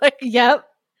read. Like, yep.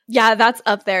 Yeah, that's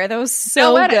up there. That was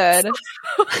so good.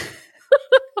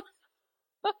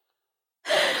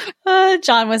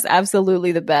 John was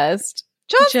absolutely the best.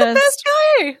 John's the best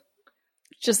guy.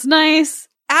 Just nice.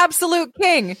 Absolute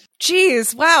king.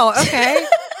 Jeez. Wow. Okay.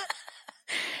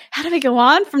 How do we go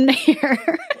on from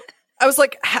here? I was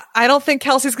like, I don't think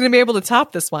Kelsey's going to be able to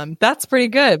top this one. That's pretty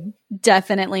good.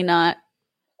 Definitely not.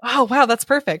 Oh, wow. That's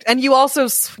perfect. And you also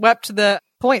swept the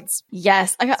points.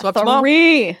 Yes. I got Swept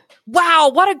 3.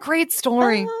 Wow. What a great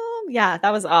story. Yeah,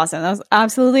 that was awesome. That was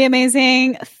absolutely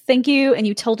amazing. Thank you. And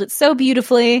you told it so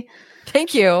beautifully.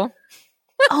 Thank you.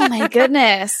 Oh my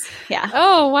goodness. Yeah.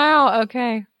 Oh, wow.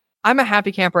 Okay. I'm a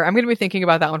happy camper. I'm going to be thinking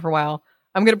about that one for a while.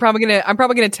 I'm probably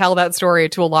going to tell that story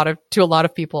to a lot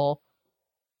of people.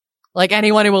 Like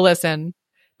anyone who will listen.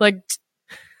 Like,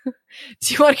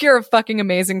 do you want to hear a fucking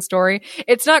amazing story?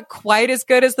 It's not quite as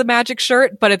good as the magic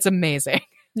shirt, but it's amazing.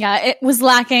 Yeah, it was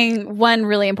lacking one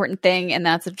really important thing, and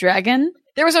that's a dragon.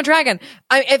 There was no dragon.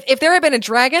 If there had been a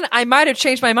dragon, I might have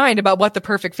changed my mind about what the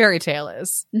perfect fairy tale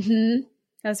is. Mm-hmm.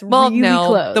 That's really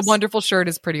close. The wonderful shirt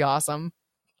is pretty awesome.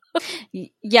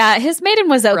 Yeah, his maiden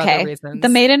was okay. The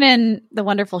maiden in the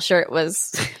wonderful shirt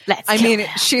was.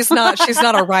 She's not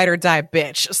a ride or die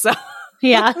bitch. So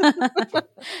yeah,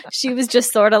 she was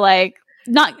just sort of like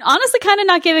kind of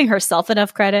not giving herself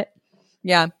enough credit.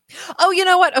 Yeah. Oh, you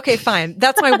know what? Okay, fine.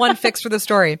 That's my one fix for the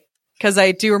story because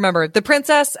I do remember the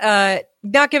princess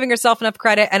not giving herself enough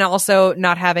credit and also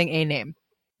not having a name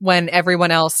when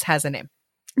everyone else has a name.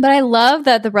 But I love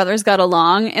that the brothers got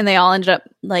along and they all ended up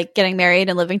like getting married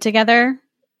and living together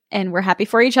and were happy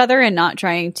for each other and not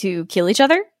trying to kill each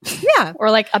other. Yeah.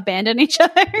 Or like abandon each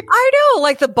other. I know.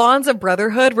 Like the bonds of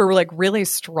brotherhood were like really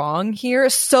strong here.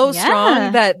 So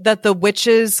strong that the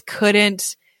witches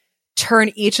couldn't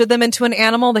turn each of them into an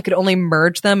animal. They could only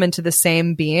merge them into the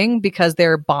same being because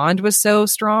their bond was so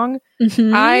strong.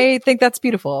 Mm-hmm. I think that's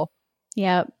beautiful.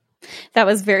 Yeah. That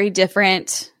was very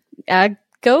different.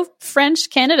 Go French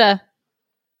Canada.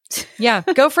 Yeah,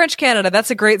 go French Canada.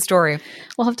 That's a great story.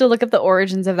 We'll have to look up the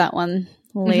origins of that one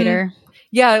later. Mm-hmm.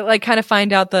 Yeah, like kind of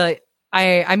find out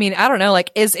I mean, I don't know, like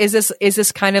is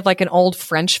this kind of like an old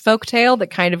French folk tale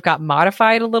that kind of got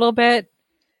modified a little bit?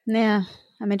 Yeah,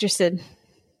 I'm interested.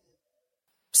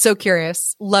 So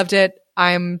curious. Loved it.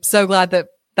 I'm so glad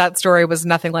that story was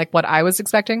nothing like what I was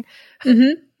expecting.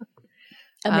 Mm-hmm.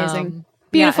 Amazing.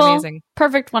 Beautiful. Yeah, amazing.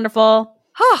 Perfect. Wonderful.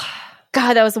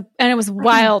 God, it was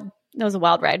wild. That was a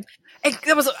wild ride.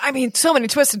 It was, I mean, so many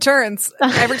twists and turns.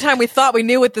 Every time we thought we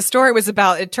knew what the story was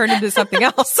about, it turned into something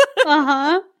else.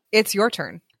 Uh-huh. It's your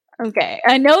turn. Okay.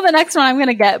 I know the next one I'm going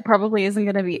to get probably isn't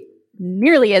going to be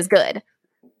nearly as good.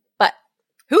 But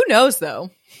who knows, though?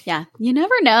 Yeah. You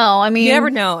never know. I mean, you never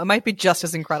know. It might be just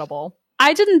as incredible.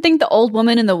 I didn't think The Old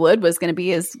Woman in the Wood was going to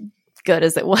be as good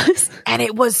as it was. And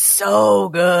it was so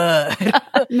good.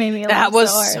 That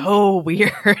was so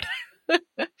weird.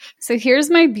 So here's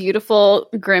my beautiful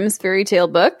Grimm's fairy tale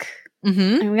book.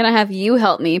 Mm-hmm. I'm going to have you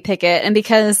help me pick it. And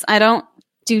because I don't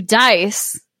do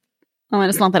dice, and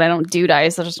it's not that I don't do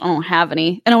dice, I don't have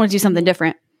any. I don't want to do something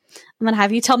different. I'm going to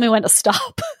have you tell me when to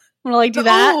stop. I'm going to do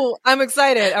that. Oh, I'm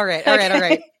excited. All right. All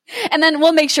right. And then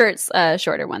we'll make sure it's a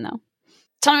shorter one though.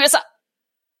 Tell me when to stop.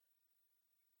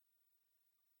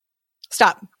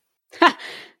 Stop.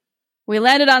 We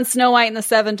landed on Snow White and the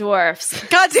Seven Dwarfs.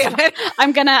 God damn it.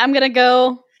 I'm gonna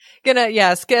go.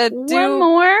 One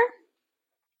more.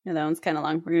 No, that one's kind of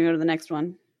long. We're gonna go to the next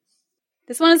one.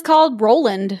 This one is called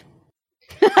Roland.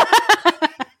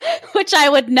 Which I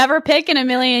would never pick in a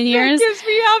million years. That gives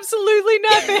me absolutely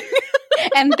nothing.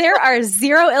 And there are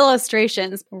 0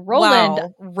 illustrations. Roland.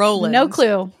 Wow. Roland. No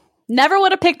clue. Never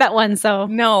would have picked that one. So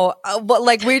no, but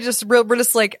like we're just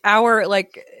like our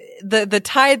like. The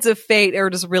tides of fate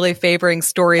are just really favoring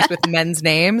stories with men's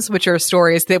names, which are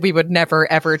stories that we would never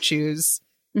ever choose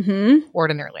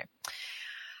ordinarily.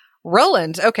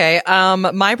 Roland. Okay.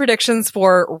 My predictions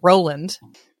for Roland.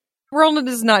 Roland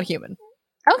is not human.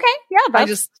 Okay. Yeah.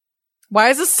 Why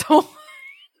is this so?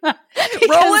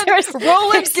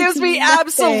 Roland gives me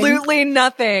absolutely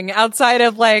nothing outside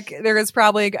of like, there is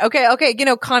probably, okay. You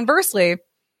know, conversely,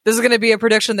 this is going to be a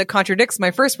prediction that contradicts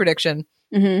my first prediction.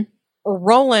 Mm-hmm.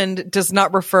 Roland does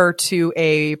not refer to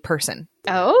a person.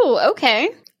 Oh,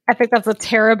 okay. I think that's a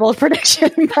terrible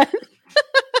prediction, but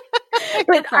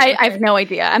I have no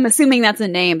idea. I'm assuming that's a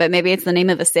name, but maybe it's the name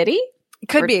of a city?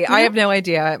 Could be. I have no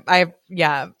idea.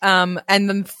 And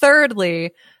then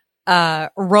thirdly,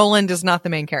 Roland is not the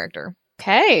main character.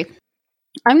 Okay.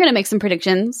 I'm going to make some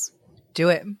predictions. Do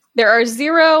it. There are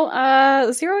 0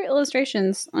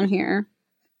 illustrations on here.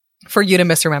 For you to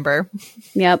misremember.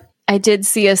 Yep. I did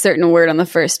see a certain word on the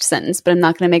first sentence, but I'm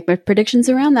not going to make my predictions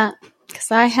around that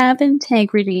because I have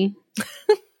integrity.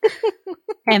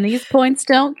 And these points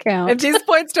don't count. And these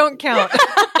points don't count.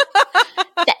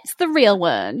 That's the real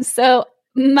one. So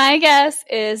my guess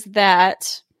is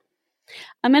that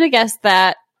I'm going to guess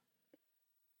that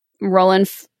Roland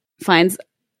finds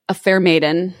a fair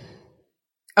maiden.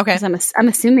 Okay. I'm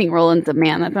assuming Roland's a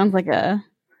man. That sounds like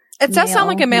It does sound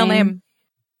like a male name.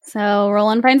 So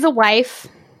Roland finds a wife.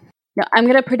 No, I'm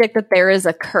going to predict that there is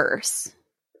a curse.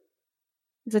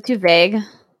 Is it too vague?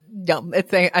 No, I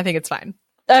think it's fine.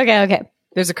 Okay.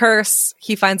 There's a curse.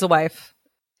 He finds a wife.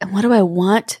 And what do I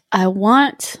want? I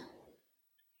want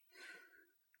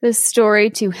this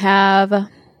story to have...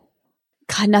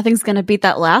 God, nothing's going to beat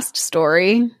that last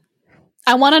story.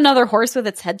 I want another horse with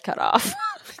its head cut off.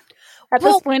 At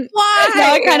this point, why? No,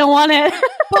 I kind of want it.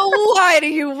 But why do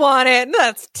you want it?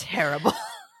 That's terrible.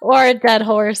 Or a dead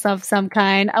horse of some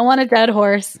kind. I want a dead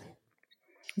horse.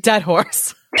 Dead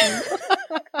horse.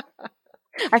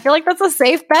 I feel like that's a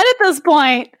safe bet at this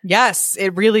point. Yes,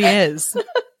 it really is.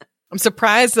 I'm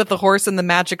surprised that the horse in the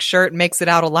magic shirt makes it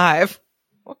out alive.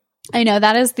 I know,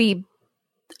 that is the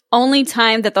only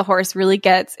time that the horse really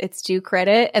gets its due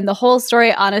credit. And the whole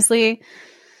story, honestly,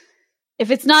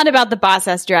 if it's not about the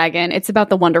boss-ass dragon, it's about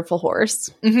the wonderful horse.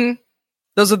 Mm-hmm.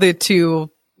 Those are the two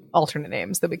alternate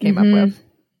names that we came up with.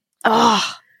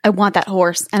 Oh, I want that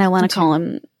horse, and I want to call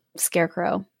him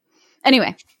Scarecrow.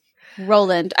 Anyway,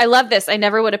 Roland. I love this. I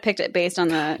never would have picked it based on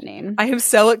the name. I am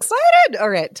so excited. All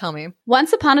right, tell me.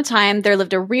 Once upon a time, there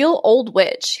lived a real old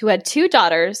witch who had 2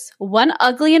 daughters, one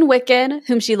ugly and wicked,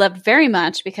 whom she loved very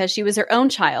much because she was her own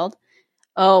child.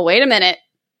 Oh, wait a minute.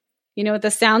 You know what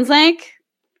this sounds like?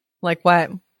 Like what?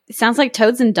 It sounds like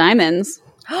Toads and Diamonds.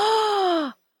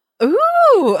 Ooh,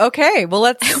 okay. Well,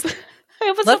 let's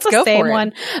go for it.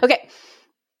 One. Okay.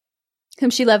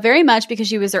 Whom she loved very much because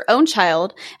she was her own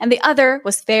child, and the other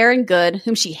was fair and good,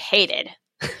 whom she hated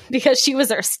because she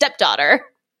was her stepdaughter.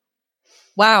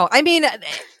 Wow. I mean,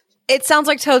 it sounds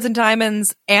like Toads and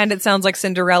Diamonds, and it sounds like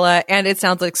Cinderella, and it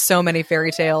sounds like so many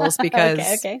fairy tales because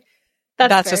okay.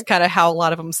 That's just kind of how a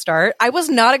lot of them start. I was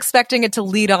not expecting it to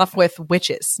lead off with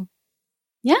witches.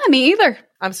 Yeah, me either.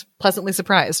 I'm pleasantly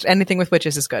surprised. Anything with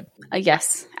witches is good.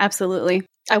 Yes, absolutely.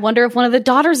 I wonder if one of the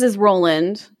daughters is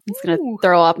Roland. It's going to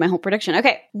throw off my whole prediction.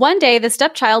 Okay. One day, the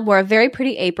stepchild wore a very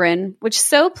pretty apron, which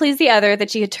so pleased the other that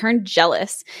she had turned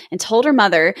jealous and told her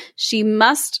mother she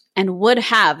must and would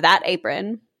have that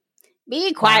apron.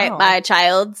 Be quiet, my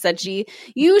child, said she.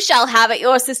 You shall have it.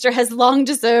 Your sister has long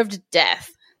deserved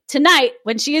death. Tonight,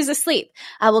 when she is asleep,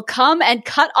 I will come and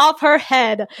cut off her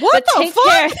head. What the take fuck?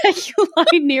 care that you lie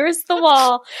nearest the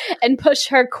wall and push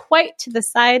her quite to the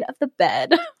side of the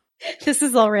bed. This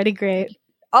is already great.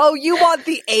 Oh, you want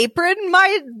the apron,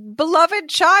 my beloved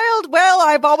child? Well,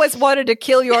 I've always wanted to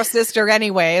kill your sister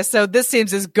anyway, so this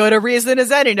seems as good a reason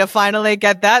as any to finally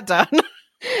get that done.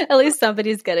 At least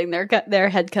somebody's getting their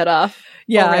head cut off.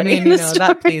 Yeah, I mean, you know, that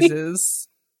story. pleases.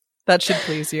 That should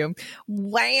please you.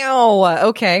 Wow.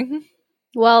 Okay.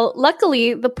 Well,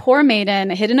 luckily, the poor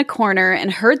maiden hid in a corner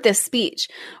and heard this speech,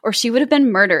 or she would have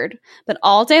been murdered. But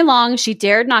all day long, she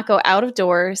dared not go out of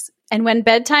doors. And when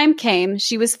bedtime came,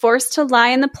 she was forced to lie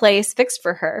in the place fixed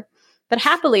for her. But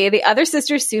happily, the other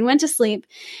sisters soon went to sleep,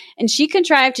 and she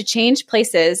contrived to change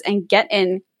places and get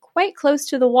in quite close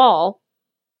to the wall.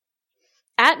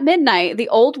 At midnight, the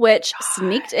old witch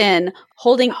sneaked in,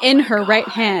 holding in her right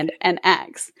hand an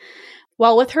axe.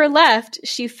 While with her left,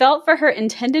 she felt for her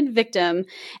intended victim,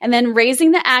 and then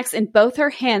raising the axe in both her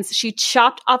hands, she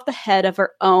chopped off the head of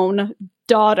her own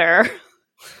daughter.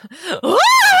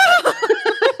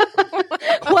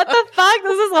 What the fuck?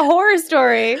 This is a horror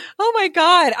story. Oh my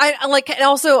God. I like, and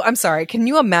also, I'm sorry. Can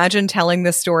you imagine telling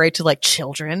this story to like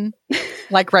children,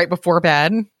 like right before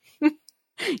bed?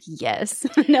 Yes.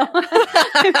 No,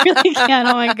 I really can't.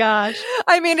 Oh my gosh.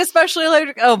 I mean, especially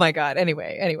like, oh my God.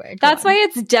 Anyway. That's why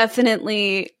it's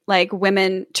definitely like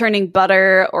women churning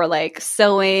butter or like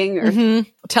sewing or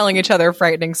telling each other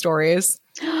frightening stories.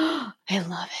 I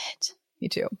love it. Me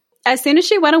too. As soon as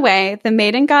she went away, the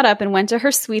maiden got up and went to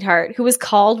her sweetheart, who was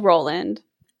called Roland.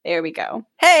 There we go.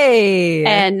 Hey!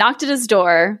 And knocked at his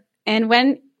door. And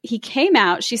when he came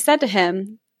out, she said to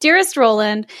him, Dearest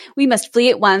Roland, we must flee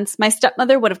at once. My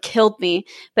stepmother would have killed me,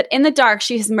 but in the dark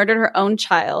she has murdered her own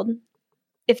child.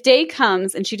 If day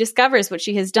comes and she discovers what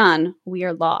she has done, we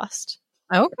are lost.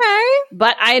 Okay.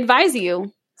 But I advise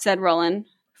you, said Roland,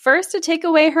 first to take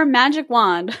away her magic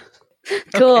wand.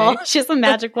 Cool. Okay. She has a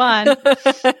magic wand.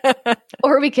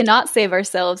 Or we cannot save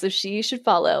ourselves if she should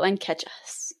follow and catch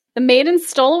us. The maiden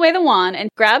stole away the wand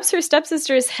and grabs her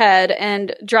stepsister's head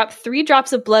and dropped 3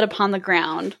 drops of blood upon the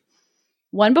ground.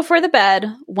 one before the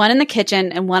bed, one in the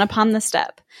kitchen, and one upon the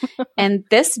step. And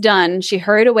this done, she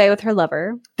hurried away with her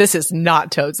lover. This is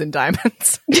not Toads and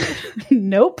Diamonds.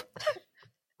 Nope.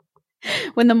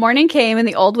 When the morning came and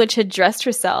the old witch had dressed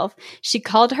herself, she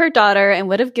called her daughter and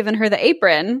would have given her the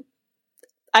apron.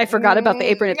 I forgot about the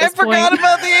apron at this point. I forgot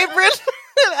about the apron.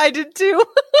 I did too.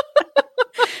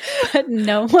 But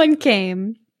no one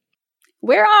came.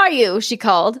 Where are you? She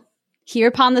called. Here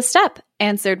upon the step,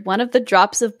 answered one of the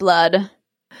drops of blood.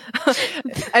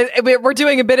 We're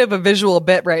doing a bit of a visual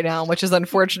bit right now, which is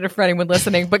unfortunate for anyone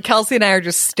listening, but Kelsey and I are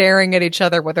just staring at each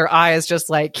other with our eyes just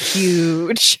like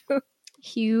huge.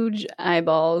 Huge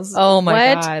eyeballs. Oh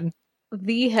my what God.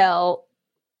 The hell?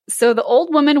 So the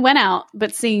old woman went out,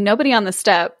 but seeing nobody on the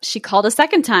step, she called a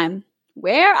second time.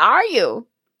 Where are you?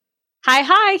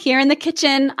 Hi, here in the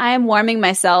kitchen. I am warming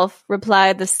myself,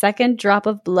 replied the second drop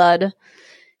of blood.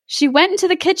 She went into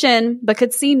the kitchen, but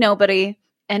could see nobody.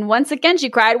 And once again she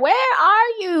cried, Where are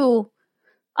you?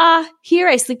 Here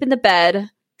I sleep in the bed,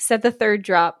 said the third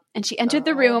drop. And she entered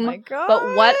the room,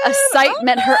 but what a sight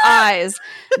met her eyes.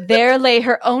 There lay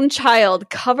her own child,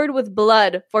 covered with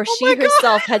blood, for she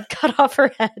herself had cut off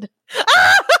her head.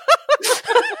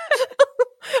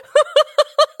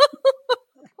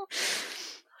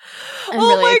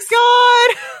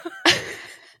 God.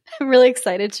 I'm really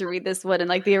excited to read this one in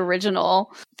like the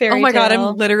original fairy tale. Oh my God,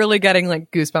 I'm literally getting like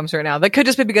goosebumps right now. That could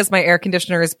just be because my air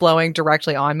conditioner is blowing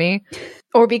directly on me.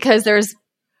 Or because there's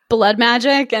blood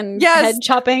magic and head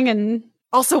chopping. And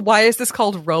also, why is this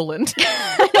called Roland?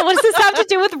 What does this have to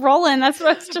do with Roland? That's what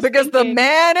I was just because thinking. The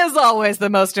man is always the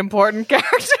most important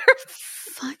character.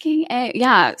 Fucking A.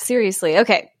 Yeah, seriously.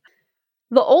 Okay.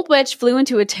 The old witch flew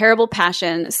into a terrible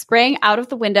passion, sprang out of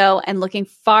the window and looking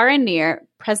far and near,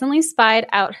 presently spied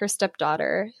out her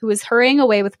stepdaughter, who was hurrying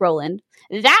away with Roland.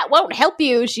 That won't help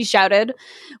you, she shouted.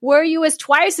 Were you as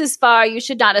twice as far, you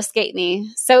should not escape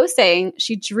me. So saying,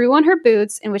 she drew on her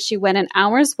boots, in which she went an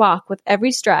hour's walk with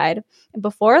every stride, and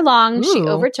before long she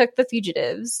overtook the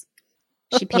fugitives.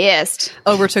 She pissed.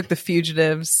 Overtook the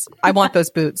fugitives. I want those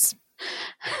boots.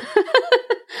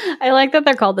 I like that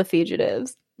they're called the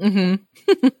fugitives.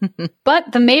 Mm-hmm.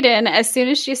 But the maiden, as soon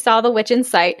as she saw the witch in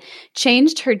sight,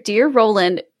 changed her dear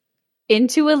Roland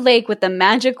into a lake with a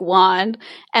magic wand,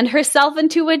 and herself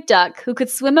into a duck who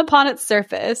could swim upon its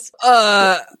surface.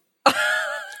 Yeah,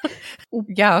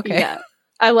 okay. Yeah.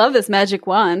 I love this magic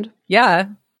wand. Yeah.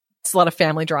 It's a lot of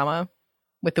family drama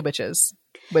with the witches.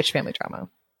 Witch family drama.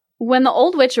 When the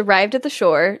old witch arrived at the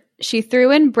shore, she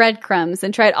threw in breadcrumbs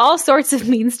and tried all sorts of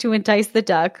means to entice the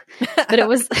duck, but it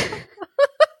was...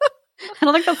 I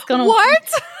don't think that's gonna.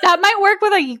 What? That might work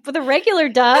with a regular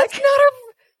duck. That's not a.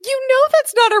 You know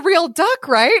that's not a real duck,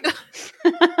 right?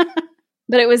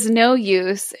 But it was no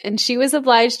use, and she was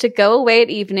obliged to go away at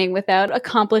evening without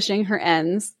accomplishing her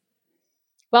ends.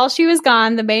 While she was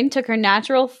gone, the maiden took her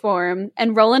natural form,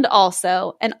 and Roland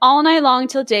also, and all night long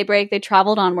till daybreak they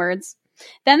traveled onwards.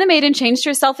 Then the maiden changed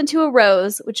herself into a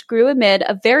rose, which grew amid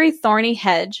a very thorny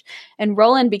hedge, and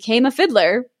Roland became a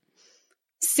fiddler.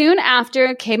 Soon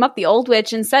after came up the old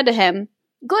witch and said to him,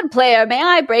 Good player, may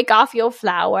I break off your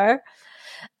flower?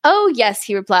 Oh, yes,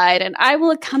 he replied, and I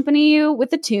will accompany you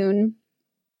with a tune.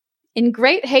 In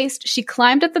great haste, she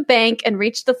climbed up the bank and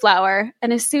reached the flower,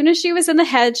 and as soon as she was in the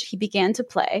hedge, he began to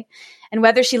play. And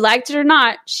whether she liked it or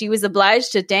not, she was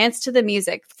obliged to dance to the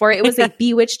music, for it was a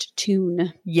bewitched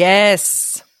tune.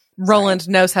 Yes. Roland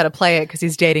knows how to play it because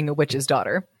he's dating a witch's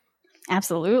daughter.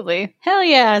 Absolutely. Hell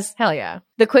yes. Hell yeah.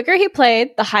 The quicker he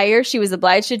played, the higher she was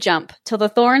obliged to jump, till the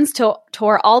thorns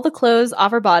tore all the clothes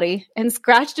off her body and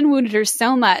scratched and wounded her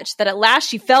so much that at last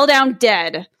she fell down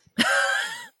dead.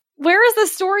 Where is the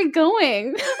story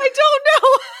going? I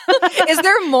don't know. Is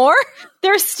there more?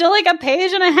 There's still like a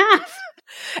page and a half.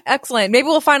 Excellent. Maybe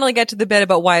we'll finally get to the bit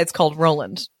about why it's called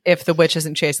Roland, if the witch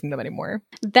isn't chasing them anymore.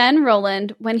 Then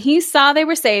Roland, when he saw they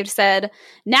were saved, said,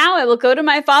 Now I will go to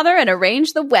my father and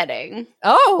arrange the wedding.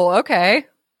 Oh, okay.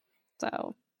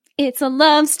 So, it's a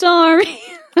love story.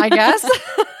 I guess.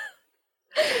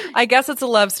 I guess it's a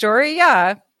love story.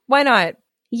 Yeah. Why not?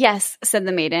 Yes, said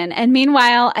the maiden, and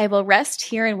meanwhile I will rest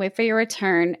here and wait for your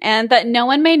return, and that no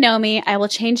one may know me, I will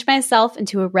change myself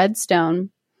into a red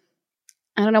stone.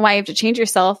 I don't know why you have to change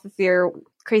yourself if your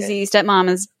crazy stepmom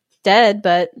is dead,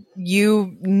 but...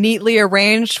 You neatly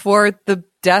arranged for the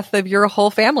death of your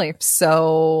whole family,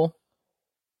 so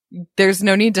there's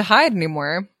no need to hide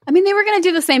anymore. I mean, they were going to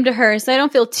do the same to her, so I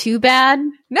don't feel too bad.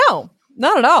 No,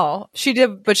 not at all. She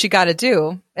did what she got to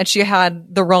do, and she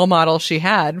had the role model she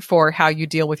had for how you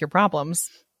deal with your problems.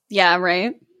 Yeah,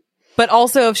 right? But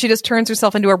also, if she just turns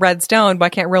herself into a red stone, why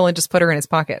can't Roland just put her in his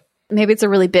pocket? Maybe it's a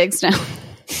really big stone.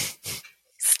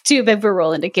 too big for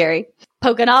Roland to carry.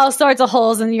 Poking all sorts of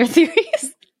holes in your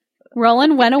theories.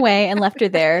 Roland went away and left her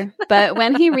there, but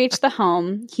when he reached the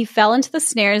home, he fell into the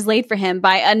snares laid for him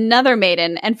by another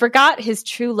maiden and forgot his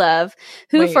true love,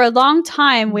 who for a long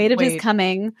time waited his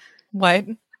coming. What?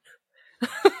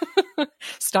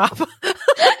 Stop.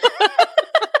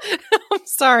 I'm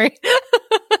sorry.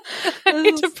 I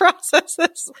need to process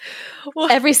this.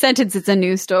 What? Every sentence is a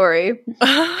new story.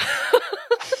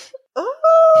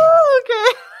 Oh,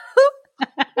 okay.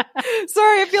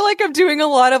 Sorry, I feel like I'm doing a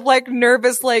lot of like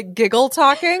nervous like giggle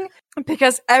talking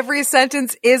because every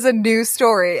sentence is a new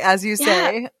story, as you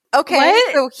say. Yeah. Okay,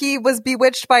 what? So he was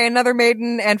bewitched by another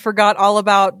maiden and forgot all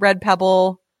about Red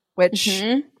Pebble witch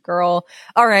girl.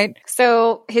 All right.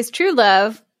 So his true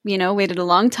love, waited a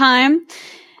long time.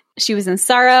 She was in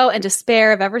sorrow and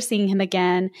despair of ever seeing him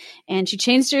again, and she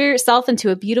changed herself into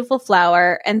a beautiful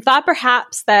flower and thought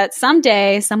perhaps that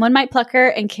someday someone might pluck her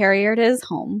and carry her to his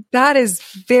home. That is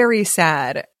very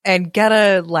sad. And get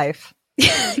a life.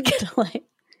 Get a life.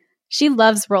 She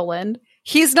loves Roland.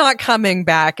 He's not coming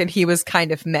back, and he was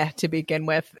kind of meh to begin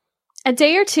with. A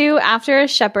day or two after, a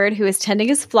shepherd who was tending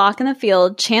his flock in the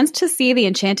field chanced to see the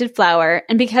enchanted flower,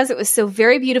 and because it was so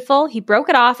very beautiful, he broke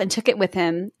it off and took it with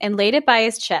him and laid it by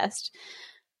his chest.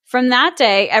 From that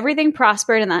day, everything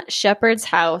prospered in that shepherd's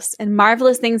house, and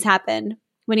marvelous things happened.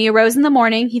 When he arose in the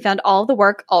morning, he found all the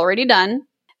work already done.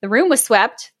 The room was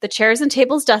swept, the chairs and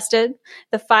tables dusted,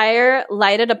 the fire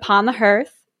lighted upon the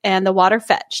hearth, and the water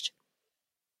fetched.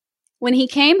 When he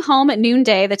came home at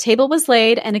noonday, the table was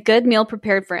laid and a good meal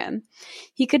prepared for him.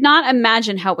 He could not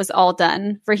imagine how it was all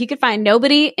done, for he could find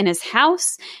nobody in his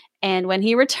house, and when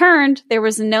he returned, there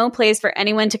was no place for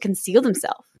anyone to conceal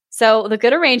himself. So the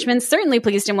good arrangements certainly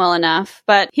pleased him well enough,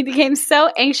 but he became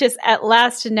so anxious at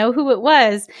last to know who it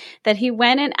was that he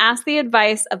went and asked the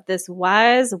advice of this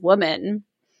wise woman.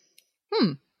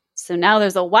 So now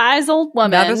there's a wise old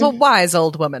woman. Now there's a wise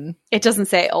old woman. It doesn't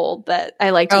say old, but I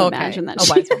like to imagine that a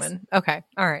wise woman. Okay.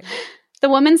 All right. The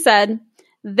woman said,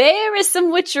 "There is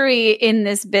some witchery in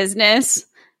this business.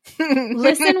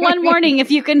 Listen one morning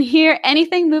if you can hear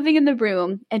anything moving in the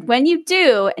room, and when you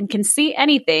do and can see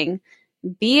anything,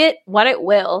 be it what it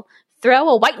will, throw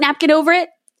a white napkin over it,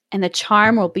 and the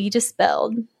charm will be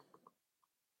dispelled."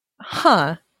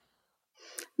 Huh.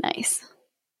 Nice.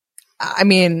 I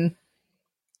mean,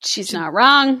 she's not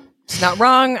wrong. She's not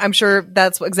wrong. I'm sure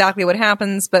that's exactly what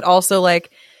happens, but also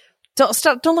like,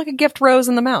 don't look a gift rose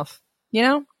in the mouth, You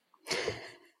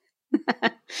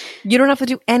don't have to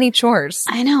do any chores.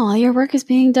 I know. All your work is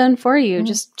being done for you.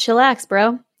 Just chillax,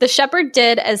 bro. The shepherd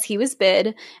did as he was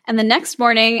bid, and the next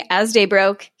morning, as day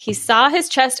broke, he saw his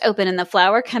chest open and the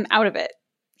flower come out of it.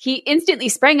 He instantly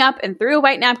sprang up and threw a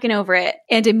white napkin over it,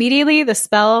 and immediately the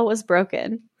spell was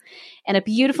broken. And a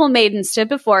beautiful maiden stood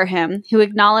before him, who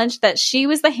acknowledged that she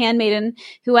was the handmaiden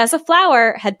who, as a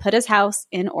flower, had put his house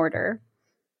in order.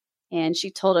 And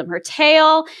she told him her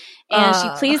tale, and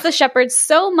she pleased the shepherd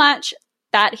so much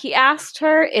that he asked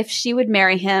her if she would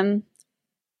marry him.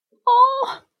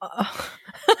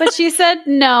 But she said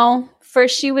no, for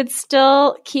she would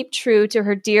still keep true to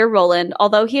her dear Roland,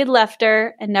 although he had left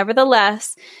her, and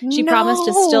nevertheless, she promised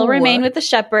to still remain with the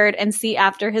shepherd and see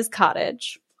after his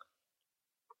cottage.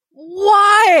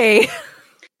 Why?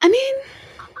 I mean,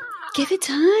 give it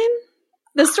time.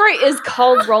 The story is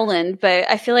called Roland, but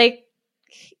I feel like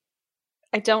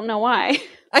I don't know why.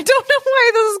 I don't know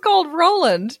why this is called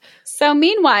Roland. So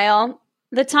meanwhile,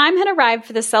 the time had arrived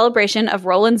for the celebration of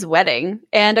Roland's wedding,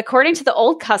 and according to the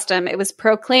old custom, it was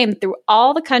proclaimed through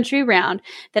all the country round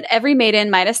that every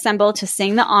maiden might assemble to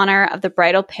sing the honor of the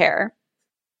bridal pair.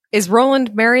 Is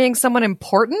Roland marrying someone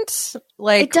important?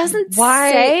 Like, it doesn't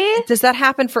why say. Does that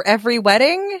happen for every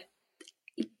wedding?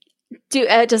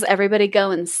 Does everybody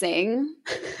go and sing?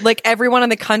 Like everyone in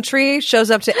the country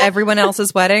shows up to everyone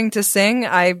else's wedding to sing?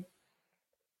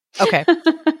 Okay.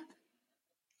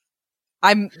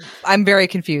 I'm very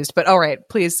confused, but all right,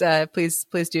 please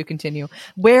do continue.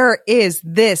 Where is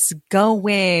this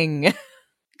going?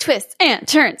 Twists and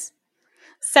turns.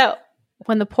 So,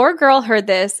 when the poor girl heard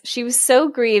this, she was so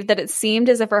grieved that it seemed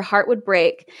as if her heart would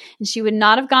break, and she would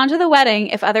not have gone to the wedding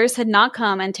if others had not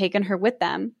come and taken her with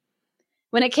them.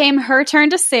 When it came her turn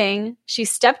to sing, she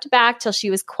stepped back till she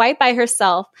was quite by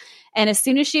herself, and as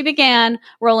soon as she began,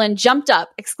 Roland jumped up,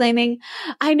 exclaiming,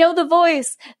 "I know the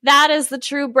voice! That is the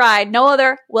true bride! No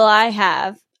other will I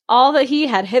have!" All that he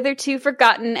had hitherto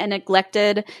forgotten and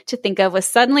neglected to think of was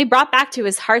suddenly brought back to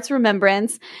his heart's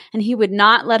remembrance, and he would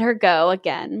not let her go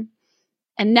again.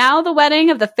 And now the wedding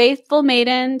of the faithful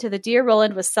maiden to the dear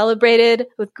Roland was celebrated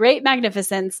with great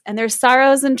magnificence, and their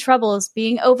sorrows and troubles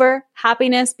being over,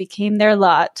 happiness became their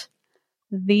lot.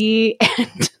 The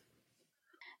end.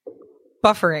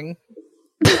 Buffering.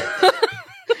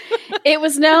 It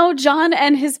was no John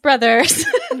and his brothers.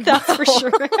 That's for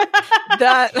sure.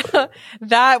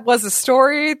 That was a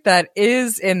story that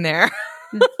is in there.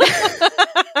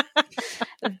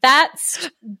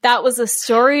 That was a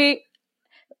story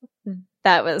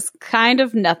that was kind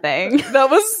of nothing.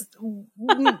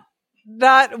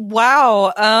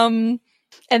 Wow.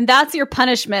 And that's your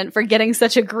punishment for getting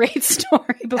such a great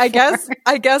story before. I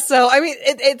guess so. I mean,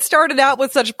 it started out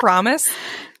with such promise.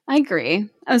 I agree.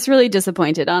 I was really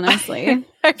disappointed, honestly.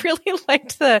 I really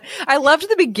I loved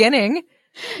the beginning.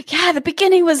 Yeah, the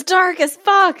beginning was dark as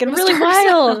fuck and really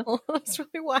wild. It was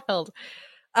really wild.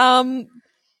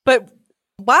 But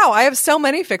wow, I have so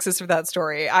many fixes for that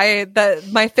story.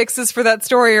 My fixes for that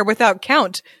story are without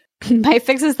count. My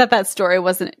fix is that story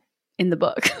wasn't in the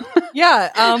book. Yeah,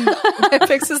 my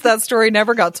fix is that story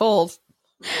never got told.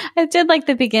 I did like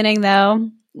the beginning though,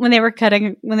 when they were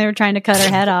trying to cut her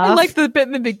head off. I like the bit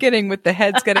in the beginning with the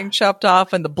heads getting chopped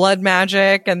off and the blood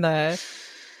magic and the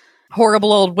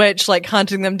horrible old witch like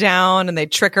hunting them down and they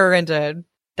trick her into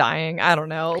dying. I don't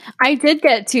know. I did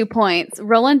get 2 points.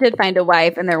 Roland did find a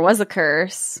wife and there was a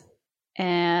curse.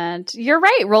 And you're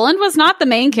right. Roland was not the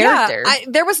main character. Yeah,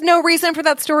 there was no reason for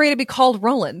that story to be called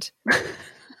Roland.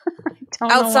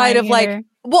 Outside of like,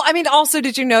 well, I mean, also,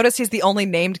 did you notice he's the only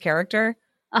named character?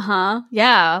 Uh-huh.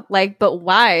 Yeah. Like, but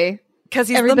why? Because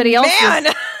he's everybody else.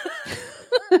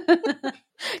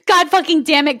 God fucking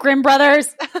damn it, Grimm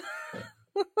Brothers.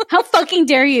 How fucking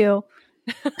dare you?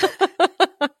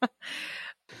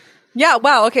 Yeah.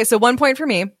 Wow. Okay. So 1 point for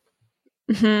me.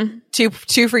 Mm-hmm.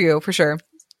 Two for you, for sure.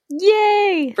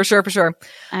 Yay. For sure.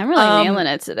 I'm really nailing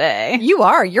it today. You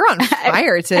are. You're on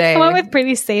fire today. I went with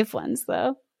pretty safe ones,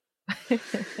 though.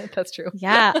 That's true.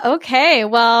 Yeah. Okay.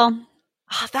 Well,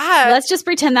 let's just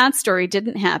pretend that story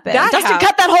didn't happen. Dustin,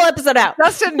 cut that whole episode out.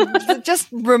 Dustin, just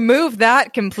remove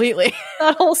that completely.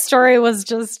 That whole story was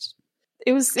just,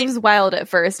 it was wild at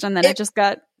first, and then it just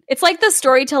got, it's like the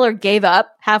storyteller gave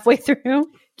up halfway through.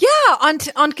 Yeah,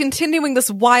 on continuing this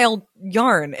wild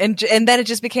yarn, and then it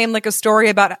just became like a story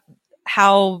about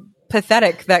how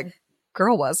pathetic that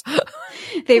girl was.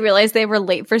 They realized they were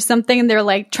late for something, and they're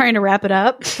like trying to wrap it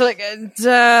up.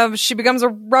 She becomes a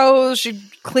rose. She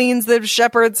cleans the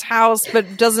shepherd's house,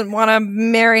 but doesn't want to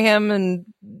marry him. And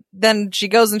then she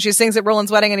goes and she sings at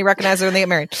Roland's wedding, and he recognizes her, and they get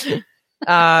married.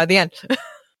 The end.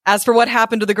 As for what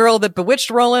happened to the girl that bewitched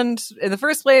Roland in the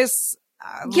first place.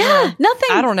 Nothing.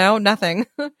 I don't know. Nothing.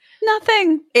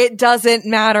 Nothing. It doesn't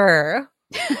matter.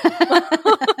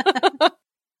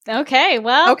 Okay.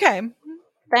 Well. Okay.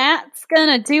 That's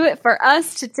gonna do it for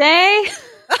us today.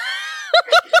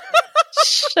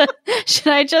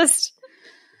 Should I just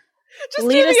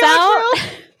lead us out?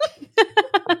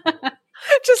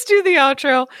 Just do the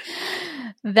outro.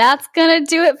 That's gonna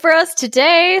do it for us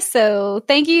today. So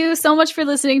thank you so much for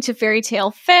listening to Fairy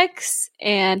Tale Fix,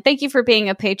 and thank you for being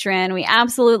a patron. We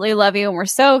absolutely love you, and we're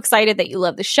so excited that you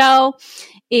love the show.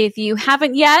 If you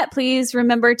haven't yet, please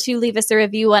remember to leave us a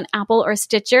review on Apple or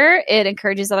Stitcher. It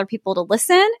encourages other people to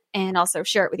listen, and also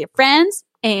share it with your friends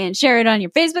and share it on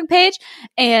your Facebook page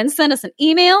and send us an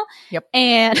email. Yep.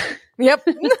 And yep.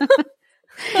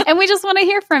 And we just want to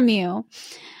hear from you.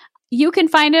 You can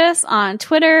find us on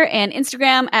Twitter and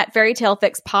Instagram at Fairy Tale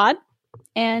Fix Pod.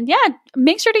 And yeah,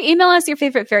 make sure to email us your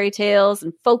favorite fairy tales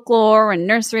and folklore and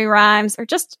nursery rhymes, or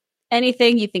just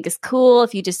anything you think is cool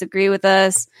if you disagree with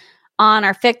us on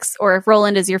our fix, or if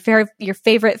Roland is your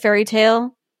favorite fairy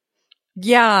tale.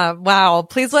 Yeah, wow.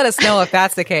 Please let us know if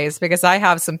that's the case, because I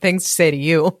have some things to say to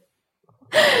you.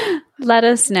 Let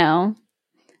us know.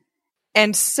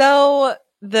 And so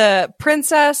the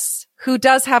princess, who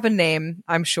does have a name,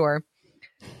 I'm sure,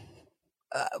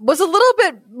 was a little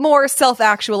bit more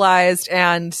self-actualized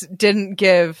and didn't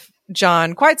give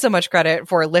John quite so much credit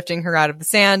for lifting her out of the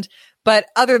sand. But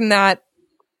other than that,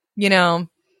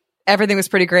 everything was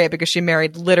pretty great because she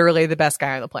married literally the best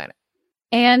guy on the planet.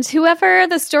 And whoever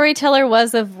the storyteller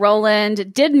was of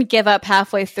Roland didn't give up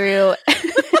halfway through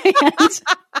and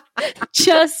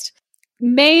just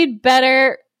made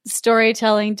better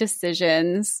storytelling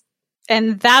decisions.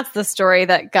 And that's the story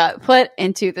that got put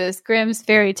into this Grimm's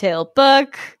fairy tale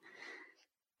book.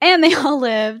 And they all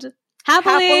lived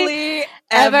happily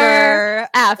ever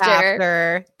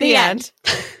after. The end.